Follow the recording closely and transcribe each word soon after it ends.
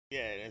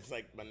It's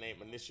like my name,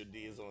 initial D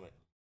is on it.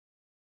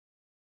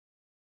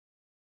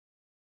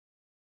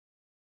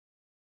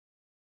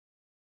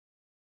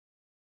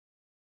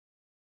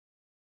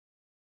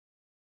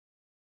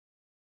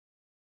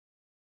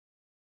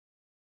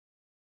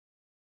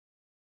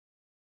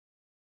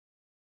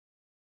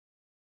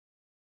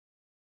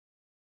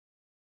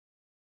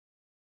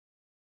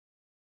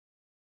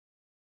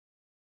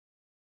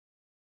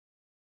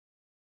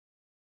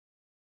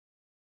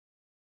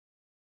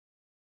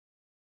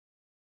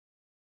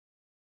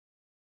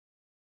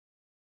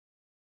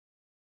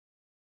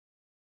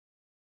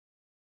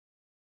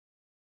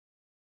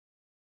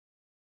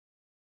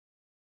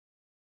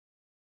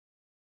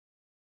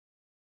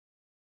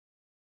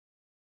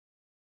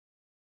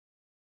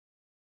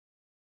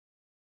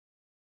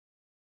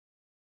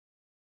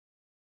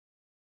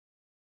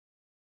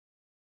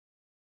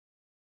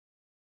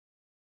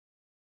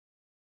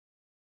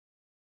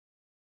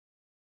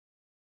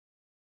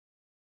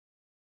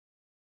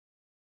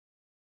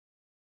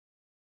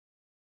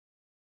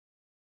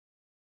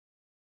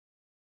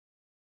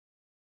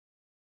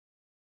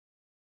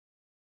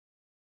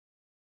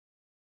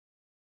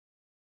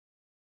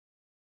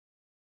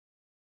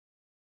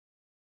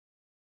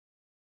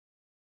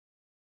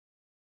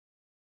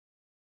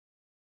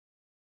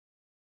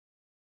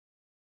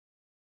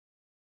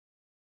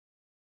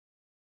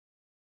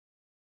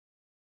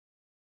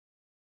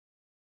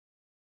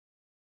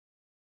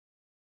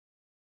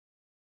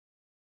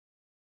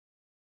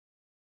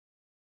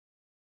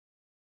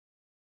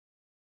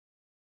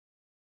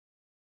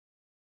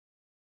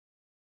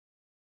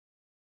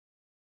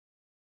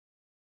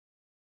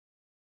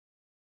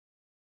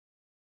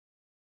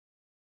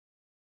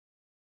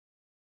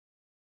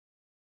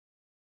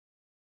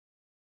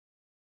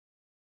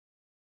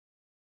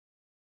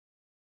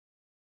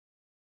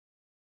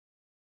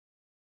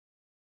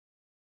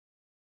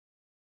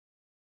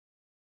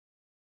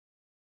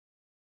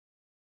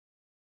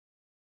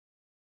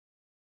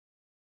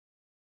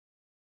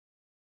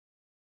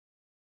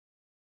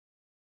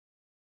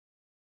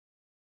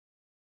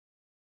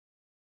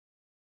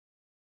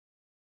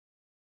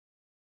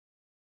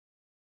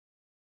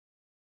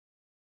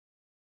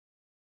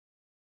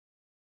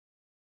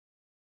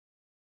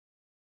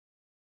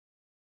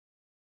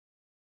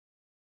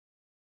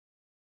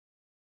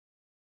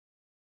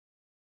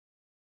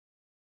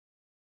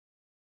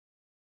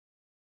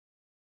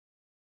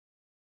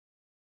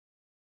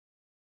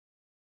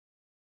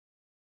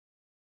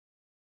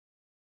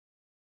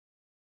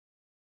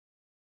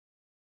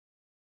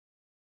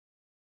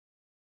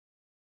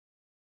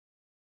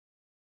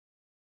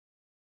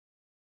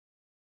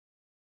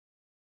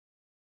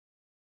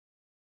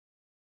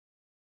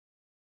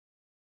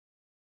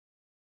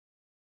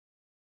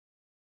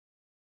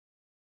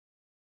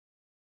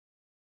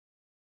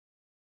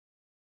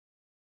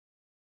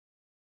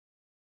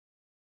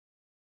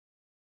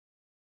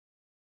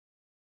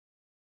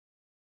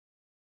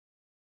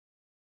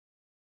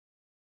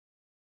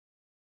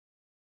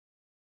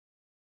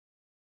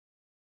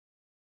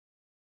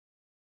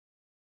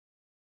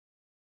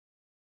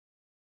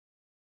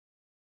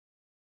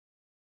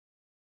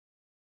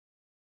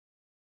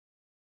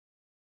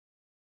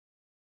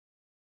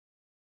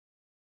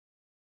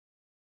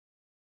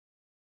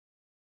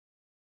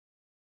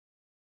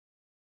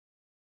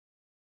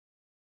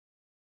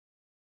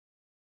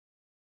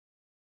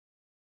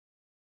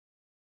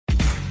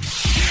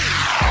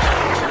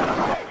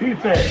 He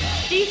said.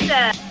 She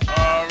said.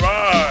 All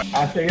right.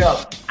 I say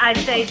up. I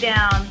say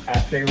down. I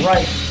say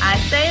right. I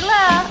say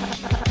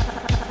left.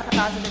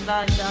 Positive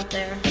vibes out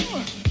there.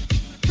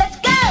 Let's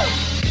go!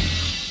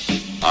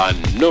 I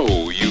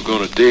know you're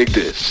gonna dig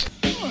this.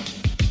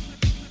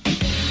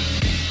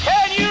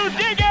 Can you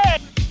dig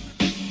it?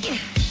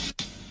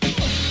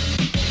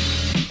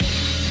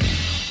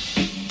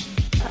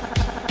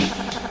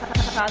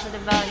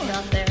 Positive vibes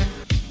out there.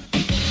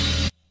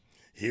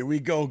 Here we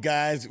go,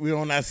 guys. We're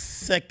on our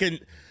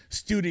second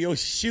studio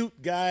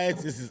shoot,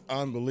 guys. This is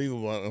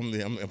unbelievable.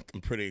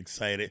 I'm pretty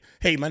excited.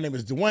 Hey, my name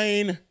is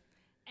Dwayne.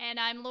 And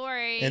I'm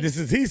Lori. And this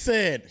is He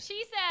Said.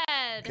 She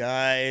said.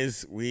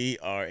 Guys, we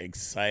are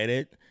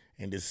excited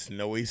in this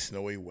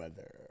snowy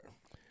weather.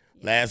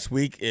 Last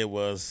week it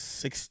was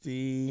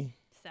 60.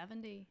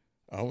 70.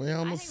 Oh, yeah,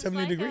 almost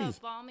 70 degrees.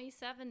 A balmy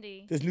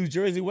 70. This New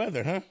Jersey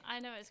weather, huh? I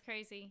know, it's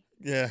crazy.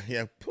 Yeah.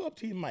 Pull up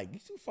to your mic. You're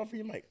too far from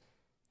your mic.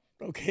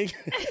 Okay.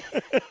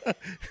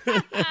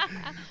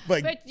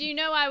 But you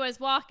know I was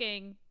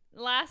walking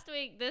last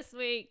week, this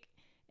week,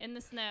 in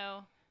the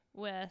snow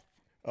with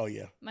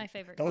my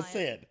favorite Don't client.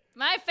 say it.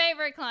 My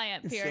favorite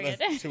client,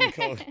 period.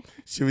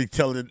 Should we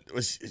tell it?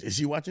 Is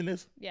she watching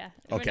this? Yeah.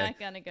 Okay. We're not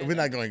going to go We're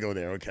not going to go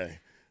there. Okay.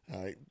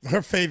 All right.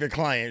 Her favorite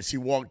client, she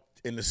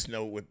walked in the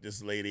snow with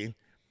this lady.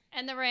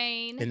 And the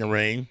rain. In the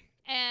rain.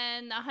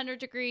 And 100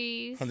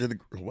 degrees.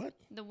 100 what?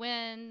 The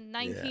wind,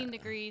 19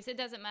 degrees. It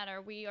doesn't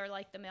matter. We are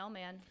like the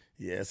mailman.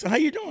 Yeah. So how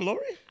you doing,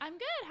 Lori? I'm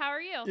good. How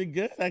are you? You're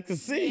good. I can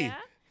see. Yeah.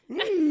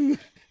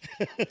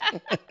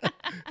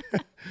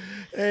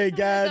 Hey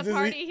guys, The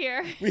party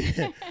here.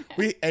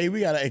 we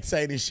got an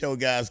exciting show,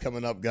 guys,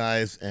 coming up,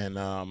 guys, and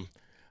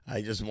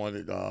I just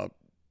wanted to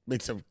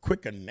make some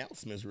quick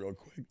announcements real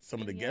quick.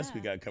 Some of the guests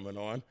we got coming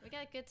on. We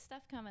got good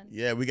stuff coming.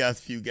 Yeah, we got a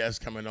few guests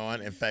coming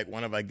on. In fact,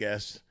 one of our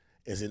guests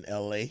is in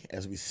L.A.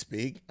 as we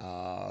speak.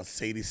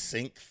 Sadie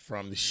Sink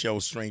from the show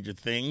Stranger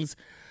Things.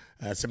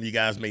 Some of you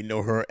guys may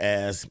know her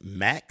as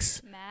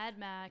Max. Mad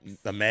Max.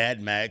 The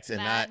Mad Max.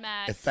 And Max,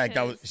 in fact,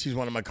 she's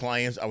one of my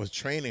clients. I was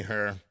training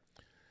her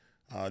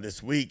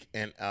this week,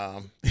 and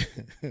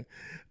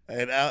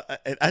and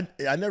I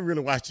never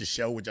really watched the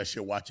show, which I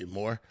should watch it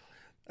more.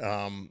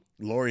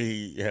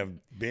 Lori, have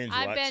binge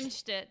watched. I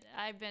binged it.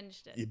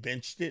 You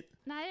binged it?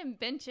 No, I didn't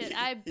binge it.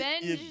 I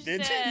binged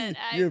it. it.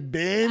 You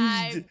binged?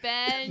 I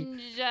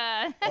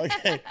binged.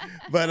 Okay,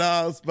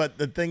 but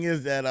the thing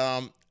is that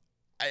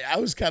I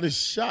was kind of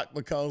shocked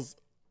because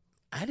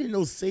I didn't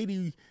know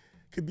Sadie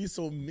could be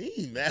so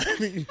mean, man. I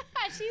mean,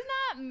 she's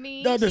not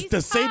mean. No, she's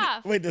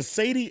tough. The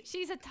Sadie.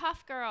 She's a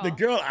tough girl. The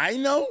girl I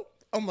know.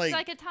 I'm she's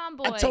like a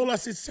tomboy. I told her, I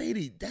said,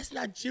 Sadie, that's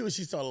not you.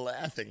 She started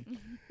laughing.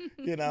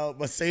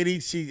 But Sadie,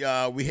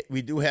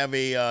 we do have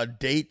a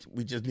date.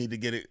 We just need to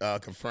get it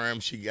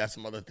confirmed. She got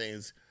some other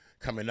things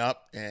coming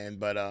up,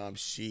 but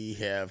she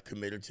have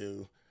committed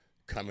to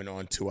coming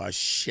on to our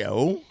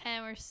show.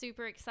 And we're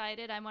super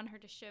excited. I want her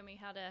to show me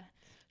how to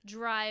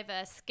drive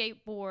a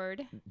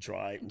skateboard.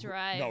 Drive.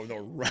 No,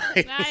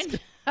 right. I know.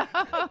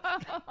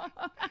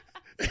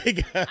 I'm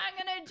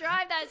gonna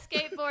drive that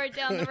skateboard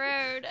down the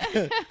road.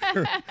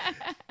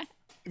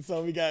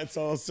 So we got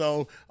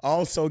so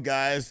also,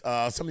 guys.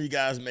 Some of you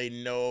guys may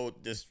know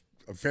this,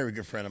 a very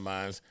good friend of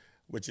mine,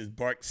 which is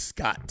Bart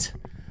Scott.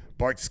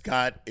 Bart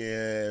Scott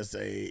is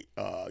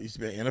used to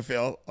be an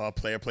NFL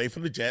player, played for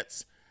the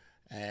Jets,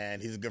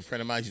 and he's a good friend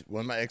of mine. He's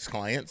one of my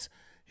ex-clients.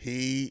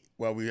 We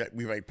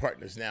write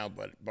partners now,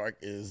 but Bart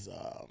is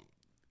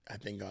I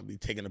think gonna be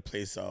taking a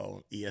place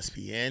on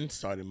ESPN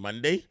starting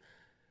Monday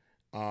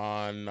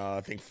on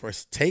I think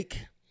First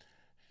Take,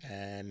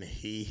 and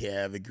he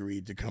have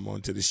agreed to come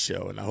on to the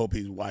show, and I hope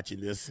he's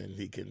watching this and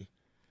he can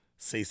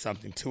say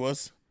something to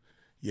us,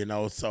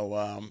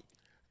 So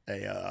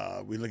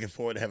we're looking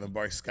forward to having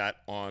Bart Scott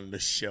on the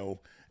show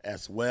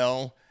as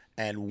well,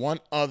 and one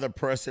other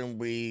person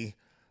we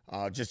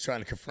just trying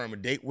to confirm a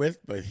date with,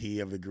 but he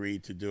have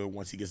agreed to do it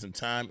once he gets some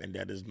time, and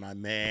that is my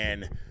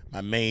main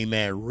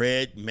man,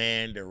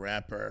 Redman, the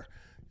rapper.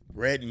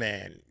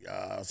 Redman.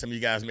 Some of you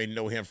guys may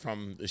know him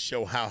from the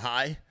show How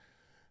High,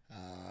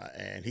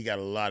 and he got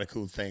a lot of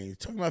cool things.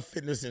 Talking about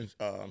fitness and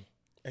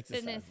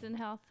exercise. Fitness and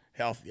health.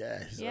 Health,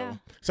 yeah. Yeah.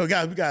 So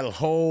guys, we got a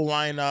whole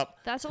lineup.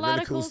 That's a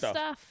lot of cool stuff.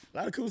 A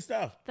lot of cool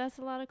stuff. That's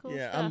a lot of cool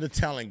stuff. Yeah, I'm the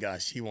talent guy.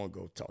 She won't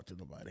go talk to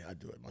nobody. I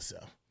do it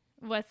myself.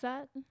 What's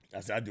that?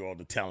 I do all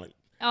the talent.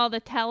 All the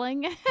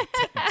telling?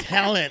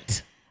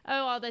 Talent.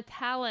 Oh, all the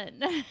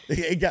talent.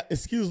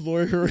 Excuse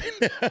Lori right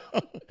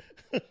now.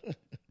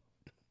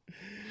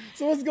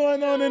 So what's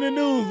going on in the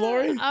news,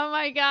 Lori? Oh,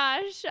 my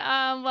gosh.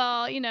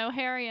 Well,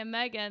 Harry and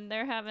Meghan,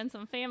 they're having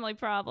some family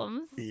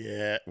problems.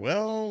 Yeah,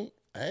 well,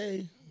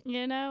 hey.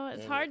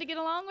 It's hard to get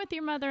along with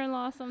your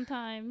mother-in-law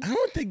sometimes. I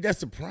don't think that's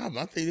the problem.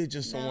 I think they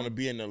just don't want to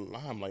be in the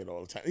limelight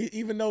all the time.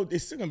 Even though they're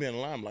still going to be in the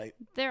limelight.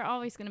 They're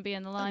always going to be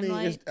in the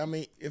limelight. I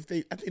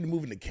think they're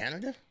moving to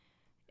Canada.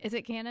 Is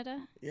it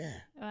Canada? Yeah.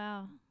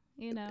 Wow.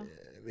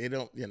 They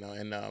don't,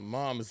 and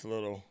Mom is a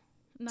little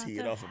not teed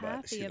so off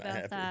about it. She's happy not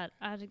about that,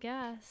 I'd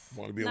guess.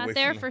 Want to be not away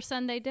there from for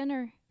Sunday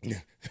dinner. Yeah,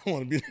 I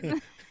want to be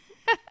there.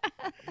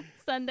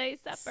 Sunday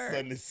supper.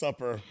 Sunday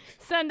supper.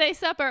 Sunday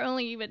supper.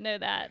 Only you would know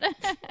that.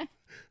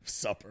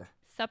 Supper.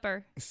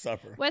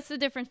 What's the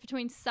difference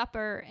between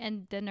supper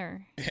and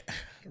dinner? I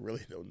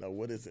really don't know.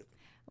 What is it?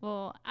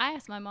 Well, I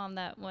asked my mom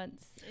that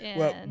once.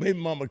 Well, maybe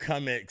Mom will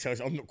comment. So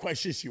I'm not quite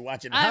sure she's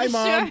watching. I'm Hi,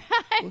 Mom. sure.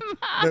 Hi, Mom.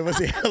 But we'll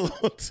say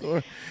hello to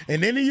her.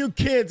 And any of you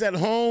kids at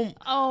home.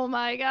 Oh,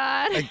 my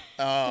God.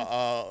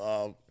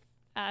 Like,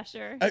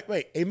 Asher.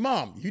 Wait, hey,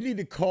 Mom, you need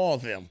to call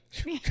them.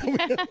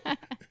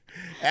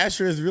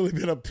 Asher has really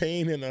been a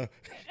pain in a...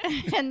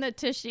 and the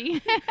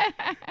tushy.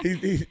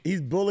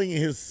 he's bullying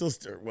his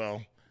sister.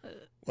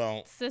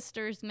 Well,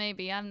 sisters,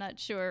 maybe. I'm not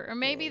sure. Or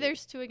maybe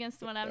there's two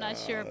against one. I'm not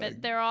sure.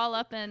 But they're all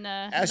up in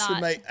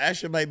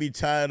Asher might be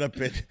tied up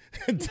in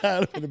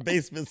the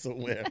basement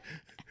somewhere.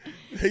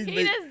 He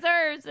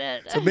deserves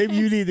it. So maybe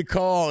you need to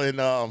call and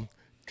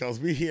because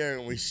we're here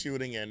and we're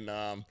shooting and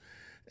I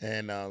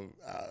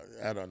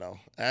don't know.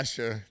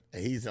 Asher,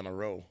 he's in a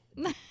row.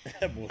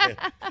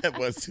 that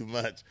was too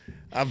much.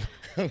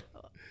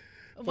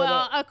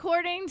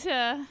 According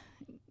to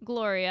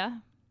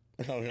Gloria,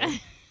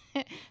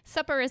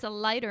 supper is a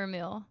lighter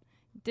meal.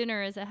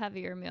 Dinner is a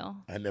heavier meal.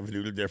 I never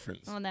knew the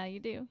difference. Well, now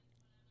you do.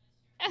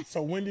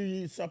 So when do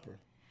you eat supper?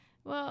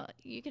 Well,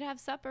 you could have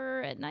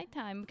supper at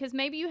nighttime because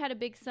maybe you had a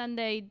big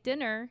Sunday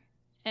dinner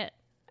at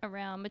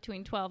around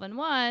between 12 and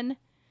 1,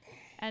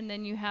 and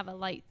then you have a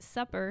light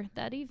supper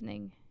that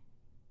evening.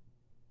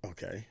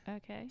 Okay.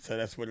 Okay. So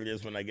that's what it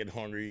is when I get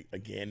hungry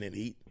again and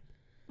eat?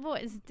 Well,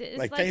 it's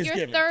like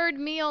your third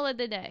meal of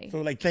the day.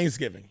 So like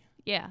Thanksgiving?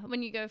 Yeah,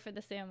 when you go for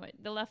the sandwich,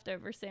 the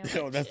leftover sandwich.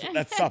 Oh,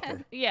 that's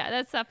supper. Yeah,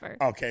 that's supper.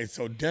 Okay,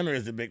 so dinner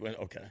is the big one.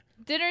 Okay.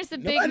 Dinner's the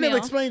No, big I never meal.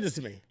 explained this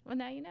to me. Well,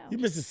 now you know. You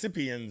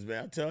Mississippians,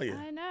 man, I tell you.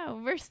 I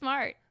know. We're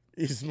smart.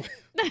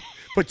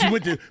 But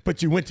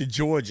you went to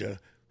Georgia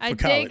for I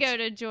college. did go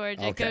to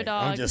Georgia. Okay, Go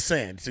Dogs. I'm just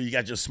saying. So you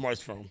got your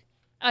smarts from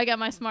I got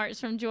my smarts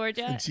from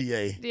Georgia.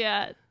 GA.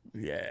 Yeah.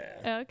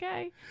 Yeah.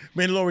 Okay.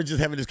 Me and Laura just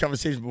having this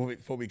conversation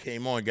before we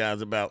came on,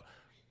 guys, about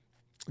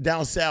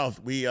down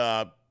south. We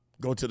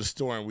go to the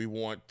store and we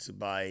want to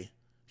buy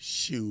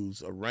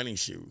shoes or running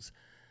shoes.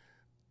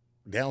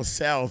 Down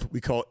south, we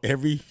call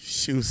every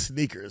shoe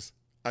sneakers.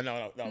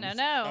 No.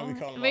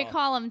 We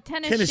call them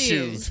tennis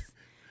shoes.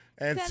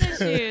 And Tennis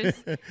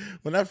shoes.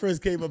 When I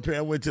first came up here,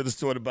 I went to the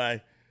store to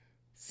buy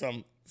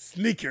some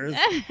sneakers. I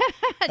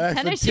asked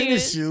for Tennis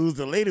tennis shoes. shoes.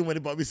 The lady went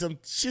and bought me some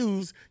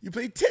shoes you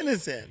play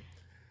tennis in.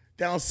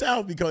 Down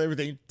south, we call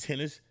everything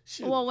tennis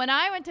shoes. Well, when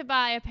I went to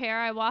buy a pair,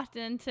 I walked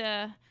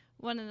into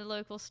one of the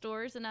local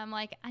stores and I'm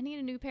like, I need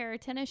a new pair of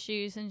tennis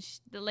shoes. And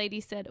the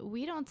lady said,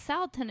 we don't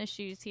sell tennis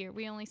shoes here.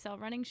 We only sell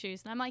running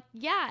shoes. And I'm like,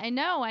 yeah, I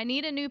know. I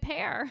need a new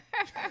pair.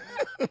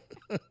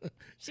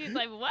 She's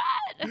like, what?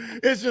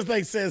 It's just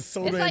like says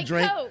soda It's and like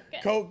drink.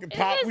 Coke. And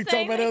pop. It's the We talked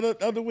same about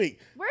it other week.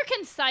 We're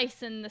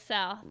concise in the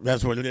South.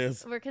 That's what it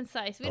is. We're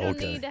concise. We don't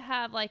Okay. need to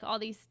have like all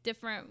these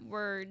different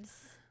words.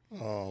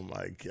 Oh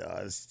my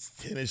gosh.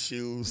 Tennis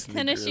shoes.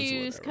 Tennis sneakers,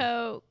 shoes, whatever.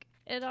 Coke.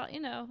 It all,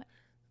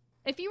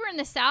 if you were in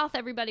the South,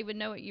 everybody would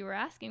know what you were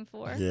asking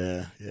for.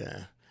 Yeah.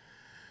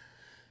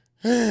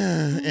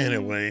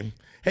 Anyway,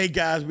 hey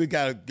guys, we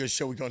got a good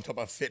show. We're going to talk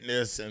about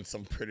fitness and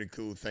some pretty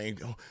cool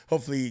things.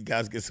 Hopefully, you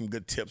guys get some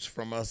good tips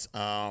from us.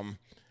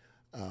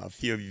 A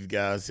few of you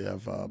guys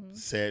have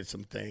said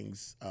some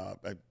things,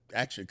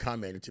 actually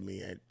commented to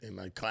me in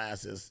my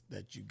classes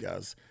that you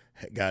guys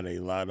got a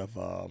lot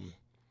of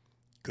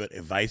good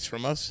advice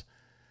from us.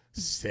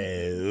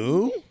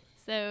 So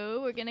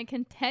we're gonna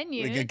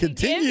continue. We can to give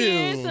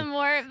continue. you some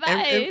more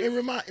advice.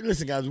 and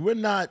listen, guys, we're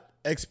not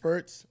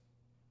experts.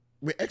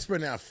 We're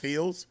expert in our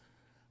fields,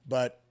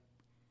 but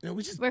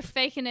we're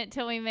faking it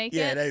till we make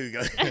yeah, it. there you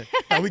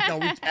go. we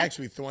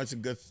actually throwing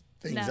some good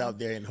things out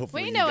there, and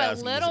hopefully We you know a guys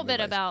can get little some bit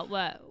advice. about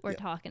what we're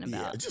talking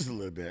about. Yeah, just a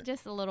little bit.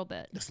 Just a little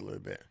bit. Just a little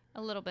bit.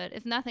 A little bit.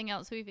 If nothing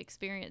else, we've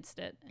experienced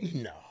it.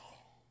 No.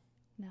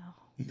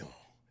 No.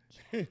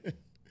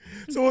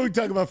 So what are we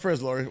talking about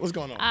first, Lori? What's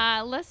going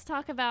on? Let's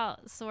talk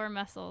about sore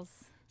muscles.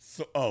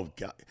 So, oh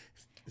God.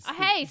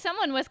 Hey,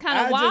 someone was kind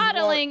of I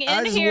waddling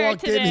just in here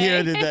walked today. in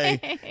here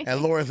today,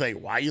 and Laura's like,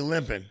 "Why are you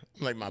limping?"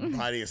 I'm like, "My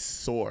body is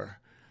sore.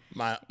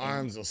 My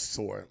arms are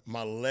sore.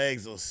 My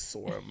legs are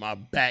sore. My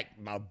back,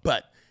 my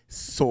butt,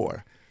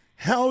 sore."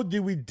 How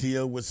do we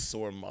deal with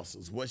sore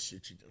muscles? What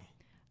should you do?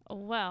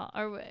 Well,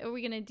 are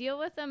we going to deal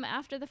with them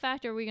after the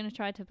fact, or are we going to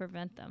try to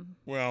prevent them?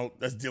 Well,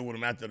 let's deal with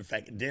them after the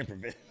fact and then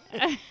prevent.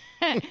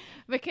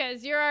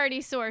 Because you're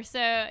already sore. So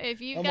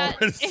if I'm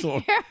already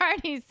sore. you're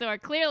already sore.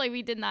 Clearly,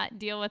 we did not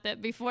deal with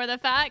it before the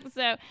fact.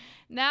 So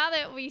now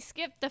that we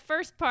skipped the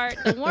first part,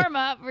 the warm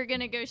up, we're going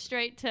to go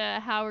straight to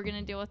how we're going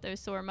to deal with those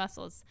sore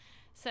muscles.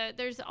 So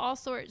there's all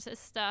sorts of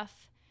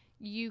stuff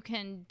you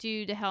can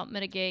do to help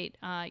mitigate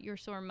your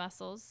sore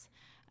muscles.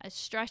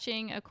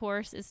 Stretching, of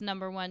course, is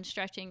number one.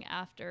 Stretching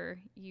after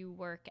you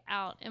work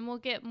out, and we'll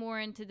get more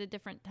into the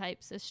different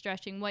types of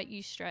stretching. What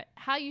you stretch,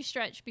 how you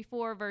stretch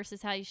before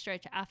versus how you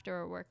stretch after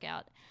a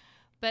workout.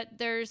 But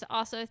there's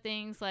also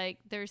things like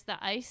there's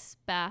the ice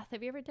bath.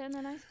 Have you ever done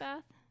an ice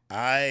bath?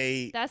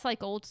 That's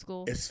like old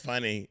school. It's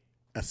funny.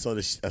 I saw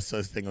this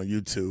thing on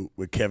YouTube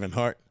with Kevin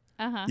Hart.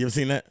 Uh-huh. You ever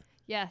seen that?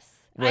 Yes,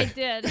 Right. I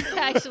did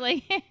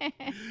actually.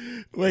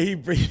 Well, he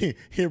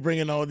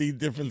bringing all these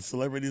different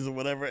celebrities or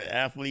whatever,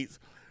 athletes,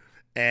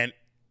 and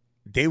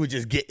they would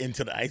just get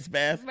into the ice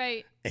bath.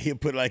 Right. And he'd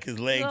put like his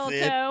legs Little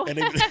in, toe. and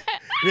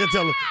they'll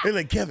tell him, they're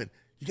like, "Kevin,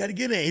 you got to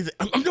get in." He's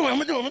like, I'm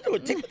gonna do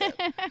it. Take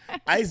it.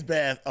 Ice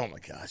bath. Oh my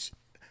gosh.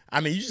 I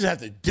mean, you just have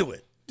to do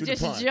it. Do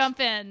Just the plunge. jump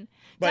in.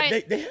 But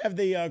Right. they have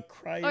the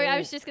cryo. Oh, I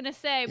was just gonna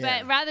say, Yeah.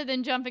 but rather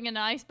than jumping in the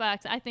ice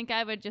box, I think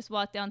I would just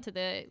walk down to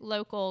the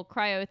local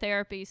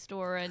cryotherapy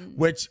store and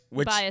which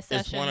buy a is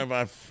session. one of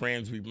our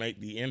friends we might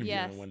be interviewing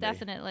yes, one day.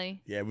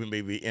 definitely. Yeah, we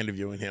may be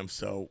interviewing him,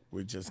 so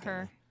we're just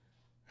Her.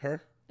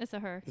 Her? It's a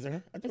her. Is it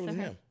her? I thought It's it a was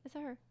her. him. It's a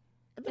her.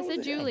 I thought It's it a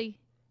was him. Julie.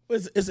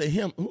 It's a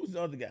him. Who's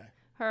the other guy?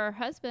 Her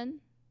husband.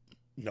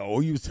 No,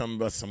 you was telling me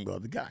about some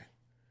other guy.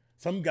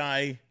 Some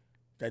guy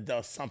that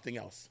does something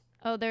else.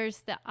 Oh, there's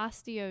the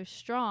Osteo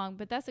Strong,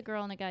 but that's a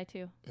girl and a guy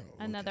too. Oh,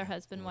 Another okay.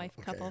 husband-wife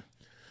Okay. couple.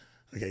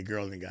 Okay,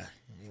 girl and guy.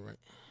 All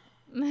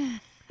right.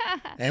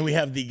 And we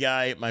have the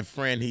guy, my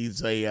friend,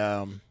 he's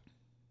a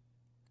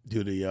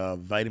do the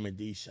vitamin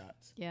D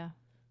shots. Yeah,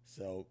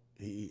 So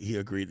he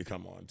agreed to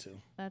come on too.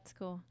 that's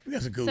cool. We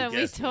got some cool So we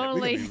guests, man.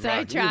 totally gonna be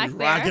sidetracked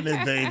rocking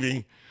there. it,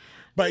 baby.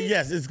 But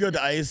yes, it's good.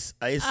 The ice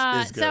is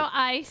good. So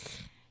ice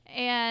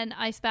and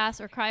ice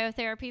baths or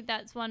cryotherapy,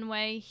 that's one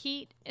way.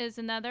 Heat is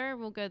another.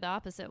 We'll go the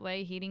opposite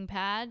way. Heating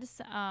pads,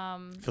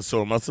 For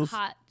sore muscles.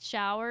 hot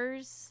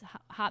showers,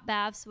 hot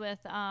baths with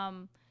the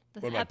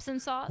What about- Epsom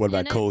salt. What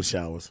about in it. cold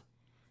showers?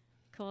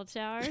 Cold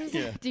showers?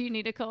 Yeah. Do you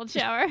need a cold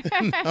shower?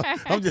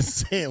 I'm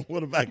just saying,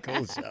 what about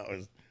cold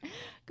showers?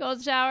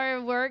 Cold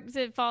shower works.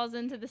 It falls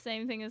into the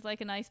same thing as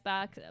like an ice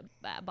box,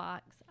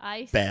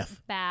 ice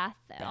Bath.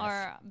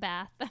 or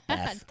bath.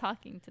 Bath.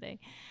 Talking today,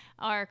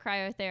 or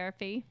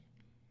cryotherapy.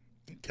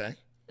 Okay.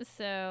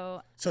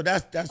 So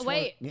that's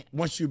Wait.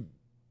 once you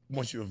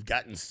have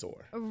gotten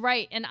sore,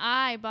 right, and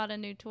I bought a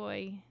new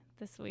toy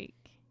this week.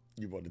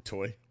 you bought a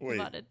toy. Wait,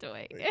 Bought a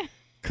toy.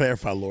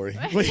 clarify, Lori,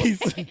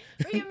 please.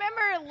 Remember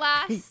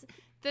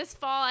this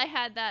fall I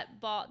had that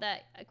ball,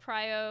 that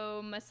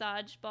cryo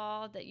massage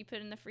ball that you put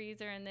in the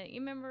freezer, and that you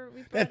remember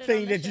we brought That it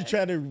thing on the that you show?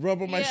 try to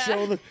rub on my Yeah.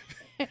 shoulder.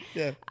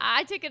 Yeah.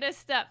 I took it a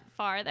step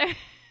farther.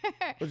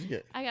 What'd you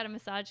get? I got a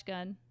massage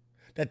gun.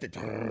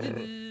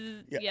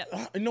 Yeah.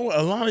 Yep. You know what?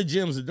 A lot of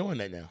gyms are doing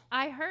that now.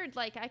 I heard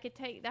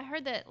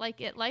that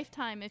like at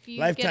Lifetime, if you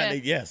Lifetime,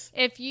 get yes.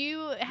 if you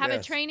have a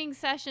Yes. training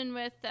session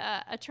with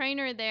a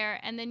trainer there,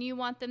 and then you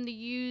want them to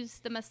use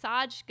the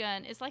massage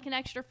gun, it's like an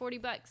extra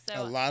 $40. So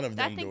A lot of I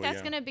them think do it, that's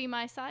yeah. gonna be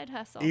my side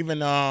hustle.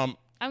 Even I'm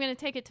gonna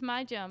take it to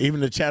my gym.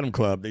 the Chatham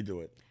Club, they do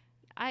it.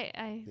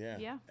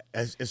 Yeah.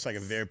 It's like a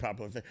very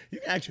popular thing. You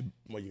can actually,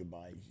 well, you can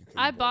buy. You can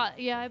I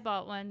buy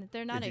bought one.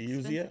 They're not Did you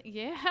use expensive. it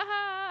Yeah.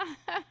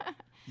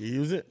 You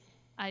use it?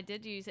 I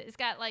did use it. It's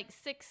got like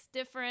six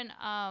different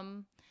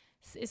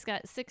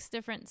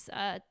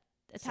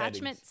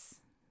attachments,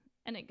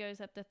 and it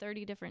goes up to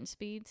 30 different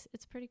speeds.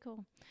 It's pretty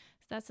cool.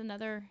 So that's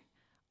another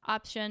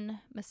option.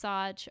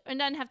 Massage. It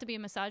doesn't have to be a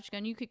massage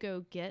gun. You could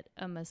go get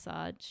a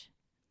massage.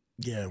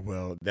 Yeah,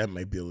 well, that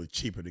might be a little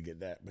cheaper to get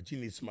that, but you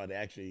need somebody to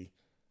actually.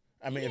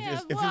 I mean, Yeah,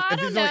 if well, I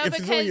don't know, if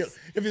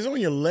it's on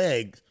your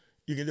legs,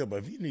 you can do it. But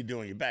if you need to do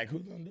it on your back,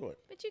 who's gonna do it?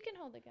 But you can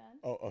hold the gun.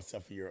 Oh,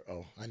 except for your.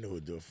 Oh, I know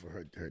who'd do it for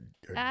her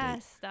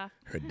date. Stop.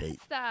 Her date.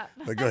 Stop.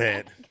 But go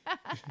ahead.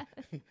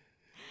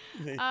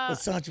 Uh,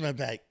 Massage my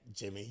back,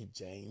 Jimmy,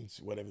 James,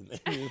 whatever his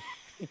name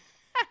is.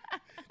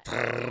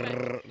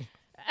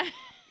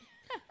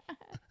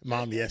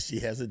 Mom, yes, she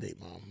has a date,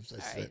 Mom. So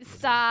All that's right, it.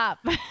 stop.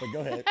 But go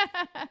ahead.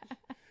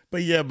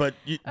 But yeah, but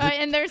you,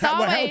 And there's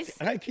how always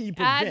how can you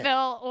prevent?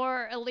 Advil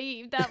or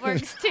Aleve. That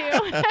works too.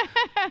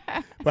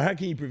 But how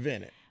can you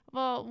prevent it?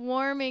 Well,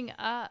 warming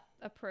up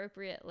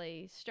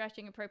appropriately,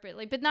 stretching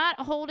appropriately, but not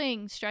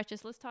holding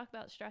stretches. Let's talk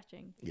about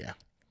stretching. Yeah.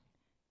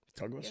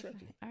 Talk about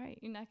stretching. All right,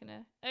 you're not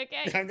gonna.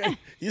 Okay.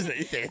 You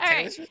said All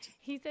right. stretching.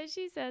 He said,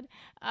 she said.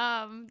 There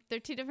are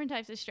two different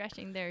types of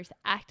stretching. There's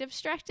active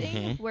stretching,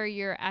 Mm-hmm. where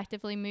you're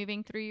actively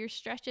moving through your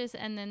stretches,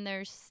 and then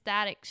there's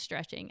static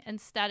stretching.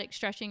 And static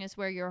stretching is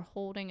where you're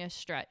holding a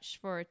stretch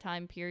for a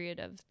time period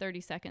of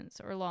 30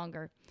 seconds or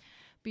longer.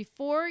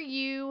 Before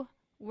you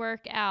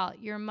work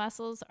out, your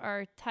muscles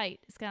are tight.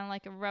 It's kind of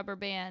like a rubber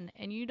band,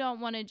 and you don't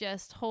want to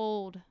just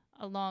hold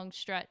a long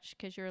stretch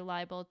because you're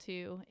liable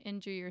to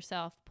injure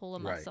yourself, pull a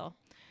Right. muscle.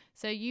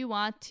 So you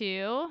want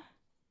to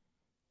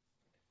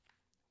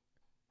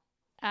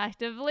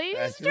actively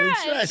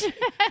stretch.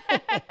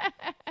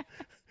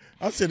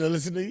 I'm sitting there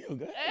listening to you.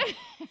 Go ahead.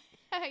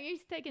 Are you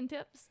taking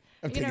tips?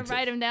 I'm You're going taking to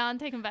write tips. them down,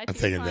 take them back I'm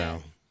to your taking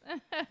down.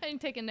 clients? I'm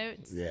taking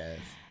notes. Yes.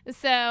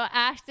 So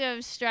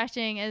active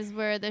stretching is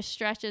where the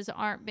stretches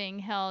aren't being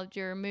held.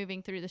 You're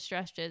moving through the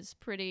stretches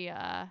pretty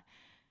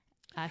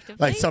actively.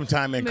 Like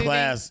sometime in Moving.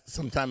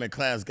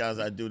 class, guys,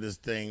 I do this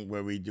thing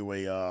where we do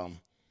a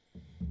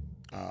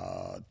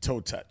toe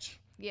touch,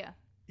 Yeah.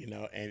 you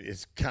know, and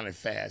it's kind of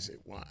fast.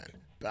 It one,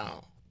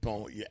 boom,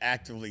 boom. You're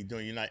actively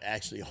doing. You're not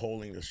actually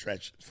holding the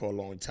stretch for a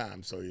long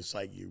time. So it's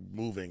like you're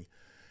moving,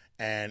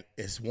 and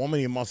it's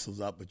warming your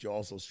muscles up, but you're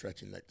also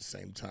stretching at the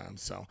same time.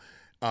 So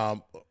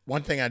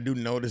one thing I do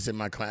notice in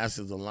my class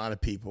is a lot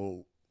of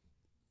people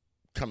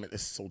come in.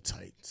 It's so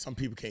tight. Some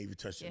people can't even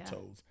touch their Yeah.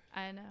 toes.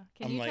 I know.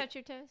 Can I'm you like- touch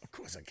your toes? Of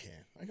course I can.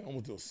 I can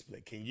almost do a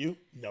split. Can you?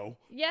 No.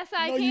 Yes,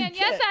 I No, you can.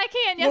 Yes, can't. I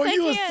can. Yes, Lord, I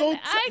you are can. so I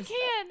tight.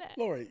 can.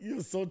 Lori, you're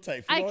so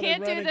tight. For I all that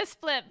can't do running, the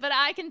split, but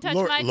I can touch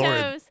Lord- my Lord,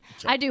 toes.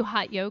 I do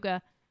hot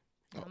yoga.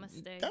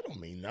 Namaste. That don't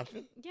mean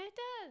nothing. Yeah, it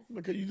does.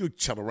 Because you do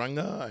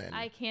chaturanga and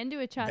I can do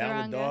a downward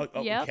chaturanga. dog,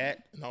 upper Yep.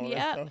 cat, and all that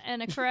Yep. stuff.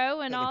 And a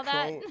crow and all a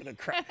that. crow, and a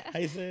crow. How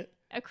you say it?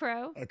 A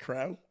crow. A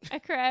crow? A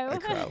crow. A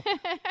crow.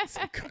 It's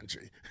a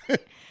country.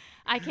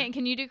 I can't.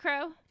 Can you do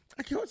crow?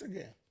 Of course I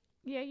can.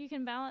 Yeah, you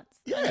can balance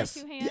Yes.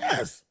 on your 2 hands.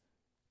 Yes.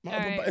 My All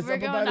upper right, bo- it's we're upper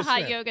going body to hot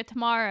strength. yoga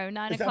tomorrow,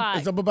 9 It's, o'clock.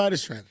 it's upper body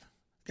strength.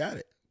 Got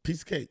it.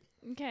 Piece of cake.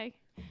 Okay.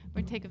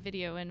 We'll take a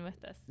video in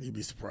with this. You'd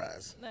be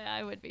surprised.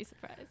 I would be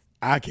surprised.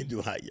 I can do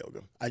hot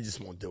yoga. I just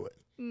won't do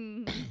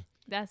it.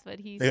 That's what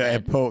he Yeah, said.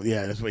 at Poe,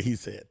 yeah, that's what he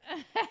said.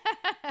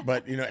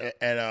 But you know,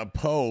 at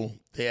Poe,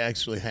 they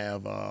actually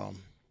have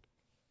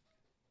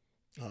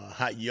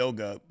hot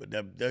yoga, but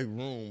their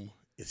room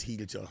is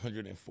heated to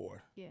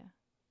 104. Yeah.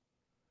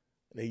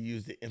 They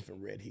use the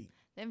infrared heat.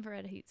 The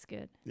infrared heat's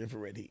good. The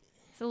infrared heat.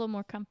 It's a little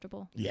more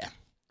comfortable. Yeah.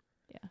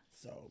 Yeah.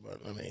 So, but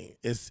I mean,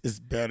 it's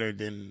better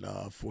than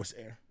forced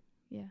air.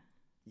 Yeah.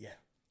 Yeah.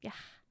 Yeah.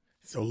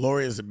 So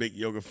Lori is a big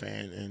yoga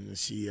fan, and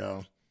she,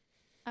 I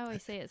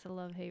always say it's a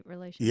love-hate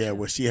relationship. yeah,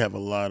 well, she have a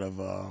lot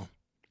of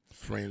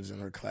friends in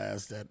her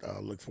class that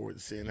look forward to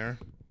seeing her.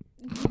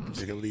 I'm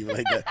just gonna leave it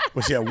like that.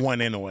 Well, she had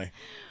one anyway.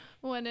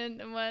 One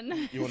and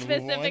one You wanna move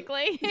on?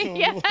 specifically. You wanna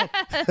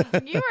Yes.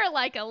 move You were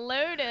like a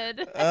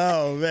loaded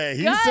Oh man,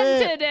 he gun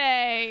said,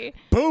 today.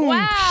 "Boom!"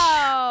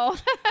 Wow.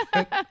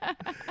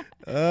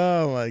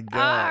 Oh my All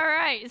God.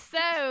 right. So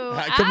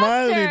High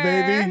commodity,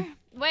 after- baby.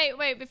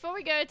 Wait. Before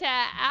we go to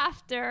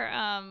after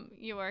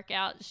you work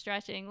out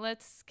stretching,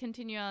 let's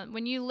continue on.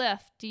 When you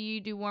lift, do you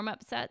do warm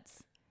up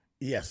sets?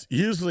 Yes,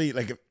 usually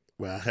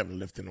I haven't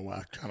lifted in a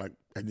while.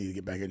 I need to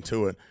get back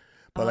into it.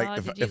 But Oh,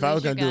 did you if I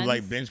was lose your gonna do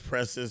like guns? bench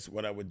presses,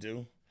 what I would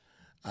do,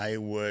 I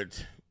would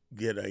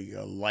get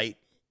a light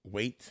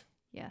weight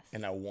Yes.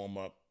 and I warm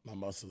up my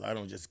muscles. I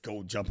don't just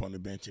go jump on the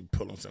bench and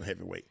pull on some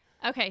heavy weight.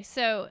 Okay,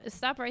 so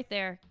stop right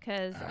there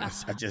because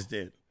I just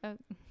did. Oh.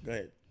 Go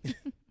ahead.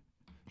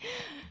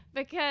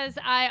 because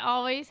I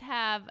always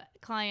have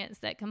clients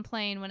that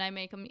complain when I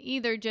make them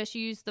either just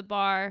use the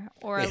bar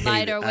or They a hate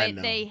lighter it. I weight.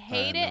 know. They I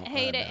hate know. it,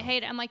 hate I it, know.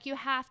 hate it. I'm like, you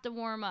have to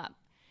warm up.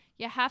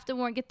 You have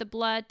to get the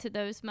blood to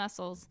those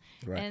muscles,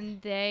 Right. and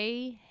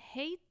they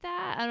hate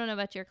that. I don't know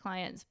about your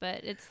clients,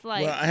 but it's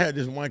like, Well, I had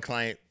this one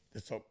client.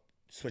 So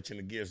switching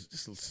the gears,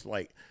 just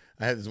slight.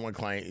 I had this one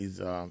client. He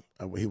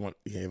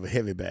have a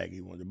heavy bag.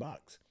 He wanted to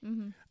box.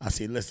 Mm-hmm. I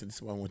said, listen, this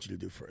is what I want you to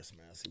do first,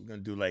 man. I said, we're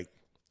gonna do like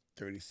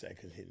 30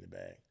 seconds hitting the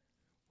bag.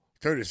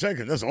 30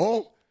 seconds. That's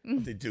all.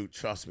 I said, dude,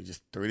 trust me,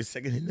 just 30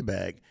 seconds hitting the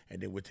bag,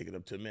 and then we'll take it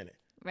up to a minute.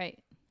 right,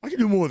 I can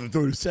do more than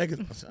 30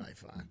 seconds. I said, all right,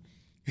 fine.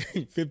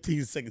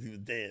 15 seconds, he was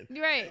dead.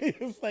 right.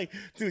 It's like,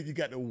 dude, you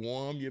got to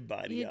warm your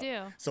body You up. do.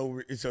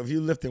 So if you're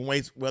lifting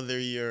weights, whether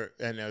you're,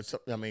 a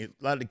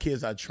lot of the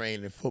kids I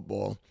train in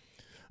football,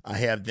 I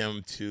have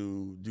them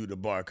to do the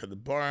bar because the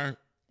bar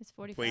It's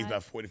 45. weighs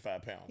about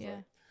 45 pounds. Yeah.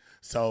 Right?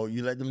 So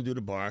you let them do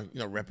the bar,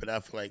 rep it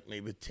out for like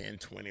maybe 10,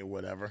 20 or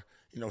whatever.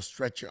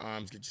 Stretch your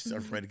arms, get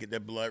yourself ready, get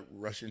that blood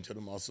rush into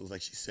the muscles,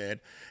 like she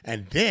said.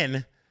 And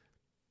then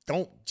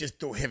don't just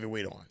throw heavy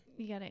weight on.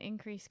 You got to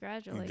increase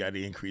gradually. You got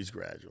to increase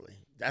gradually.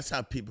 That's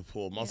how people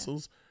pull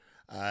muscles.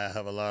 I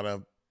have a lot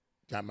of,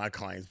 not my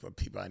clients, but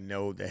people I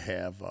know that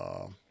have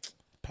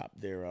popped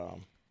their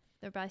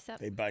bicep.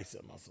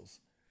 bicep muscles.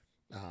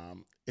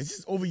 It's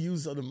just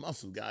overuse of the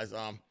muscle, guys.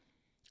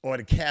 Or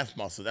the calf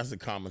muscle. That's a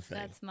common thing.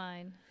 That's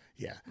mine.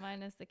 Yeah.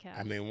 Mine is the calf.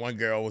 I mean, one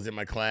girl was in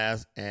my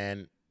class,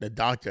 and the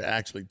doctor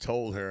actually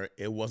told her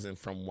it wasn't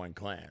from one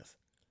class.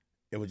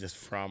 It was just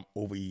from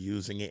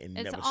overusing it and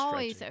It's never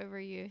always stretching.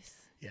 overuse.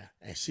 Yeah,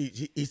 and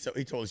he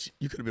told her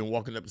you could have been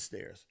walking up the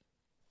stairs.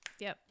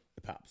 Yep.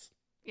 It pops.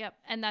 Yep.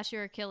 And that's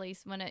your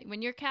Achilles.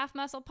 When your calf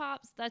muscle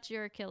pops, that's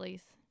your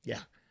Achilles. Yeah.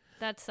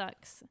 That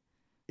sucks.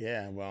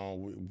 Yeah, well,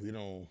 we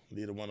don't.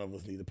 Neither one of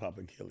us need to pop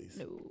Achilles.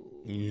 No.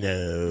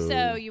 No.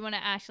 So you want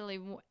to actually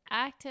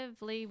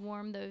actively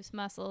warm those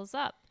muscles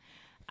up.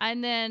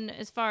 And then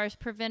as far as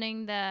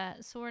preventing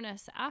the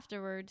soreness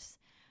afterwards,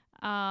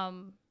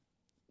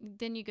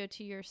 then you go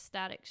to your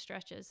static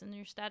stretches. And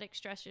your static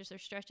stretches are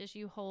stretches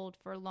you hold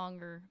for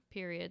longer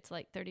periods,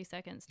 like 30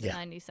 seconds to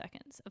 90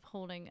 seconds of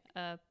holding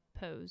a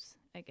pose,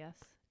 I guess,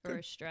 or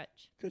a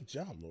stretch. Good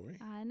job, Lori.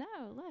 I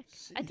know. Look,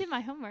 I did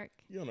my homework.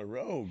 You're on a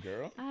roll,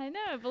 girl. I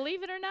know.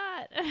 Believe it or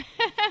not.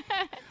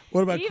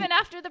 What about Even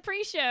after the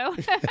pre-show.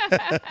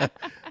 I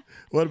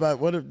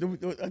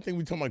think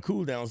we talking about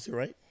cool downs too,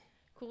 right?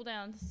 Cool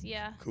downs,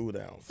 yeah. Cool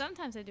downs.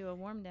 Sometimes I do a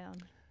warm down.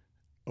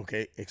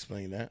 Okay,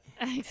 explain that.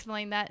 I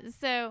explain that.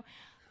 So,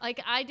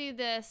 like, I do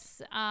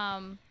this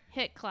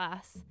HIIT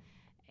class,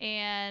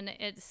 and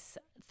it's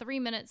 3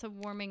 minutes of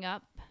warming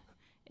up.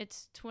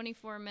 It's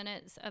 24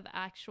 minutes of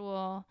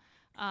actual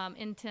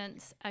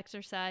intense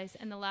exercise,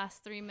 and the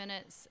last 3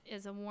 minutes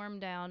is a warm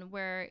down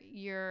where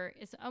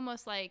it's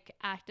almost like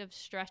active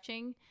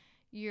stretching.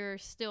 You're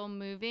still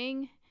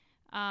moving,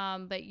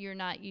 but you're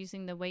not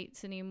using the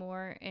weights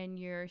anymore, and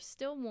you're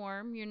still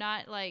warm. You're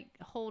not like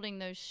holding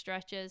those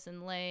stretches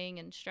and laying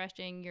and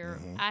stretching. You're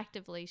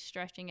actively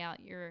stretching out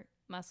your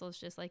muscles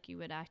just like you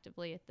would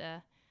actively at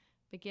the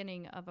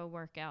beginning of a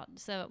workout.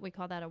 So we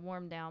call that a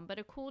warm down. But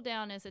a cool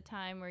down is a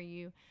time where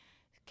you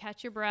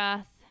catch your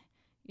breath,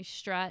 you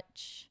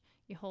stretch,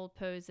 you hold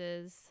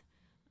poses,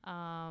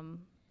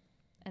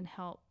 and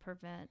help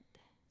prevent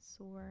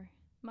sore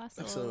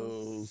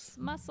muscles.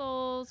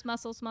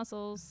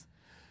 Muscles.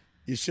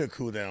 You should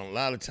cool down. A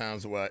lot of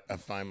times what I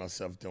find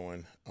myself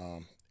doing,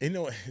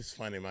 it's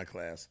funny in my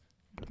class.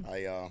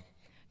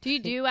 Do you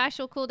do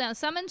actual cool down?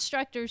 Some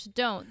instructors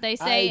don't. They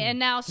say, and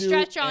now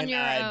stretch on your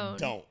own. I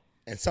don't.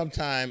 And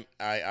sometimes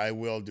I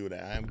will do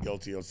that. I am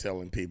guilty of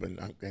telling people,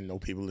 and no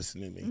people listen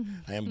to me.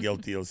 I am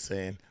guilty of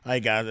saying, all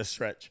right, guys, let's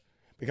stretch.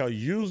 Because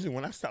usually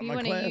when I stop my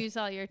class. You want to use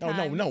all your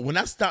time. No. When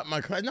I stop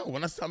my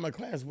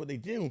class, what they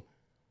do,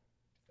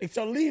 they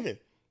start leaving.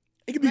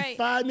 It could be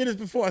 5 minutes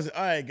before. I say,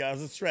 all right, guys,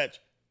 let's stretch.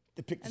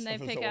 They pick and the they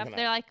stuff pick and up. start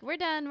They're like, we're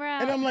done. We're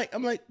out. and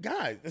I'm like,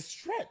 guys, let's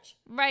stretch.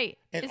 Right.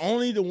 And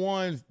only the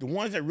ones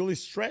that really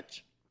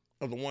stretch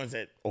are the ones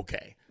that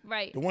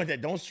Right. The ones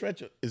that don't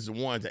stretch is the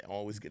ones that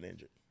always get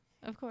injured.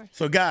 Of course.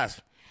 So guys,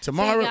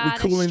 tomorrow we're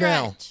cooling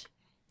down.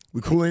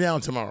 We're cooling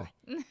down tomorrow.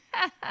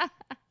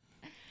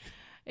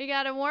 You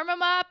got to warm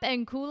them up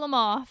and cool them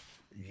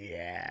off.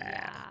 Yeah.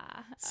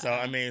 So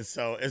I mean,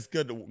 so it's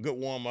good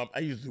warm up. I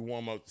usually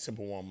warm up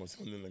simple warm ups,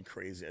 nothing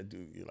crazy. I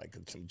do like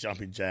some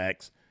jumping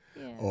jacks,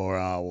 or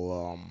I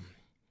will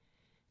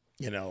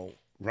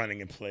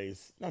running in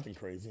place. Nothing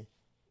crazy.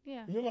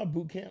 Yeah. You remember my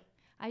boot camp?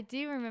 I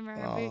do remember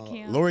our boot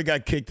camp. Lori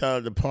got kicked out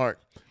of the park.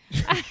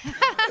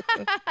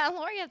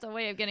 Lori has a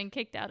way of getting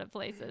kicked out of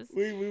places.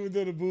 We were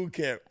doing the boot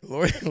camp.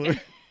 Lori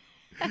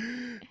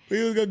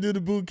we was gonna do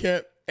the boot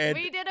camp, and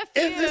We did a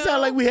few. It didn't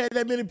sound like we had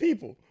that many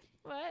people.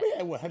 What? We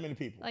had what? How many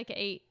people? Like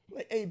 8.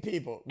 Like 8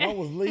 people. One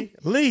was Lee.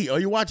 Lee, are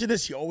you watching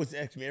this? She always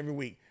asks me every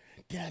week,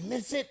 did I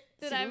miss it?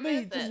 Did said, I Lee,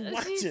 miss just it?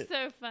 watch She's it.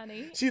 so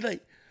funny. She's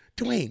like,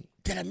 Dwayne,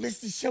 did I miss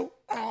the show?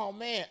 Oh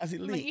man. I said,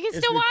 Lee, Like, you can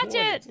it's still watch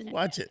recorded. it. Just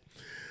watch it.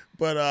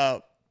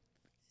 But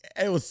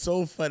it was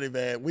so funny,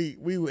 man. We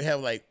would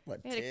have like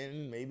what, We had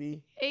 10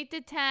 maybe? 8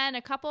 to 10,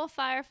 a couple of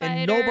firefighters.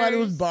 And nobody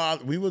was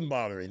bothered. We wasn't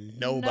bothering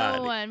nobody.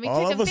 No one. We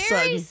All took of a a very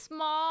sudden,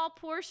 small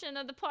portion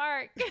of the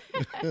park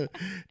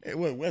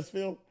what,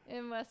 Westfield?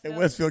 in Westfield. And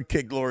Westfield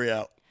kicked Lori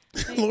out.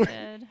 They Lori,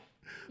 did.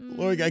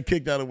 Lori got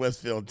kicked out of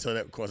Westfield until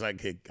that, of course, I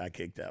got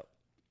kicked out.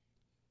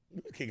 We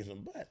were kicking some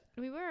butt.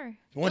 We were.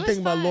 One It thing was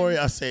about fun.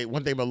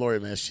 Lori,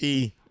 man,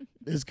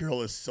 this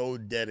girl is so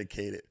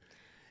dedicated.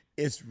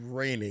 It's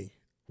raining,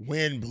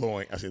 wind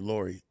blowing. I said,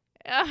 Lori,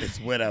 it's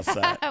wet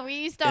outside. We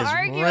used to It's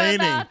argue raining.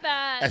 about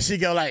that. And she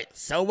go like,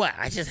 so what?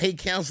 I just hate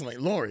counseling.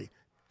 Lori,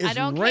 I it's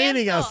don't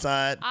raining cancel.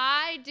 outside.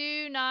 I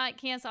do not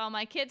cancel.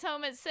 My kid's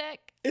home at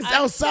sick. It's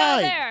I'm outside.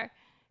 Still there.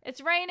 It's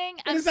raining.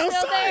 I'm it's still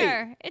outside.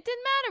 there. It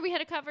didn't matter. We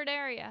had a covered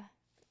area.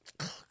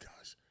 Oh,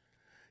 gosh.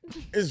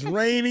 It's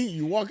raining.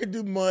 You walking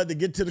through mud to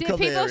get to the Did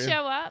cover people area.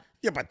 show up?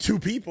 Yeah, about 2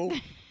 people.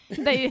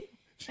 They.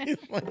 She's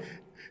like,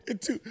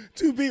 two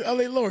people. I'm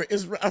like, Lori,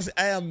 I said,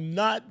 I am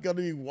not going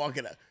to be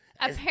walking out.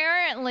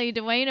 Apparently,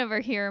 Dwayne over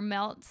here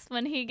melts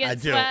when he gets I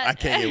do. wet. I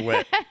can't get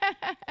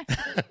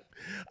wet.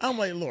 I'm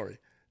like, Lori,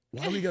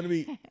 why are we going to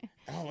be?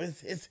 Oh,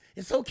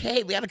 it's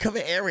okay. We got to cover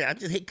area. I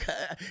just hate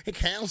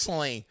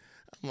counseling.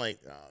 I'm like,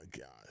 oh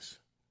gosh.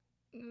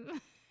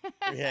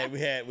 We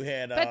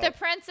had. But the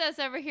princess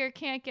over here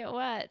can't get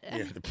wet.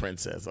 Yeah, the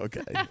princess.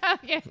 Okay,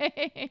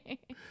 Okay.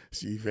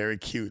 she's very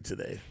cute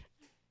today.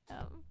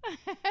 Um,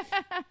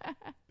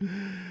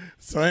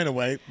 So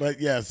anyway, but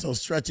yeah, so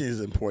stretching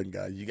is important,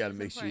 guys. You got to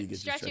make sure you get your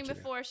stretching stretching in.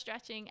 before,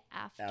 stretching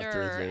after,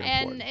 After is very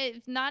and important.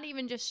 it's not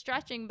even just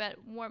stretching, but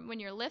when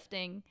you're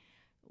lifting,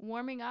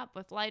 warming up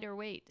with lighter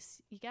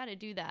weights. You got to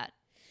do that.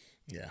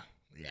 Yeah.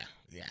 You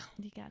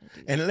got to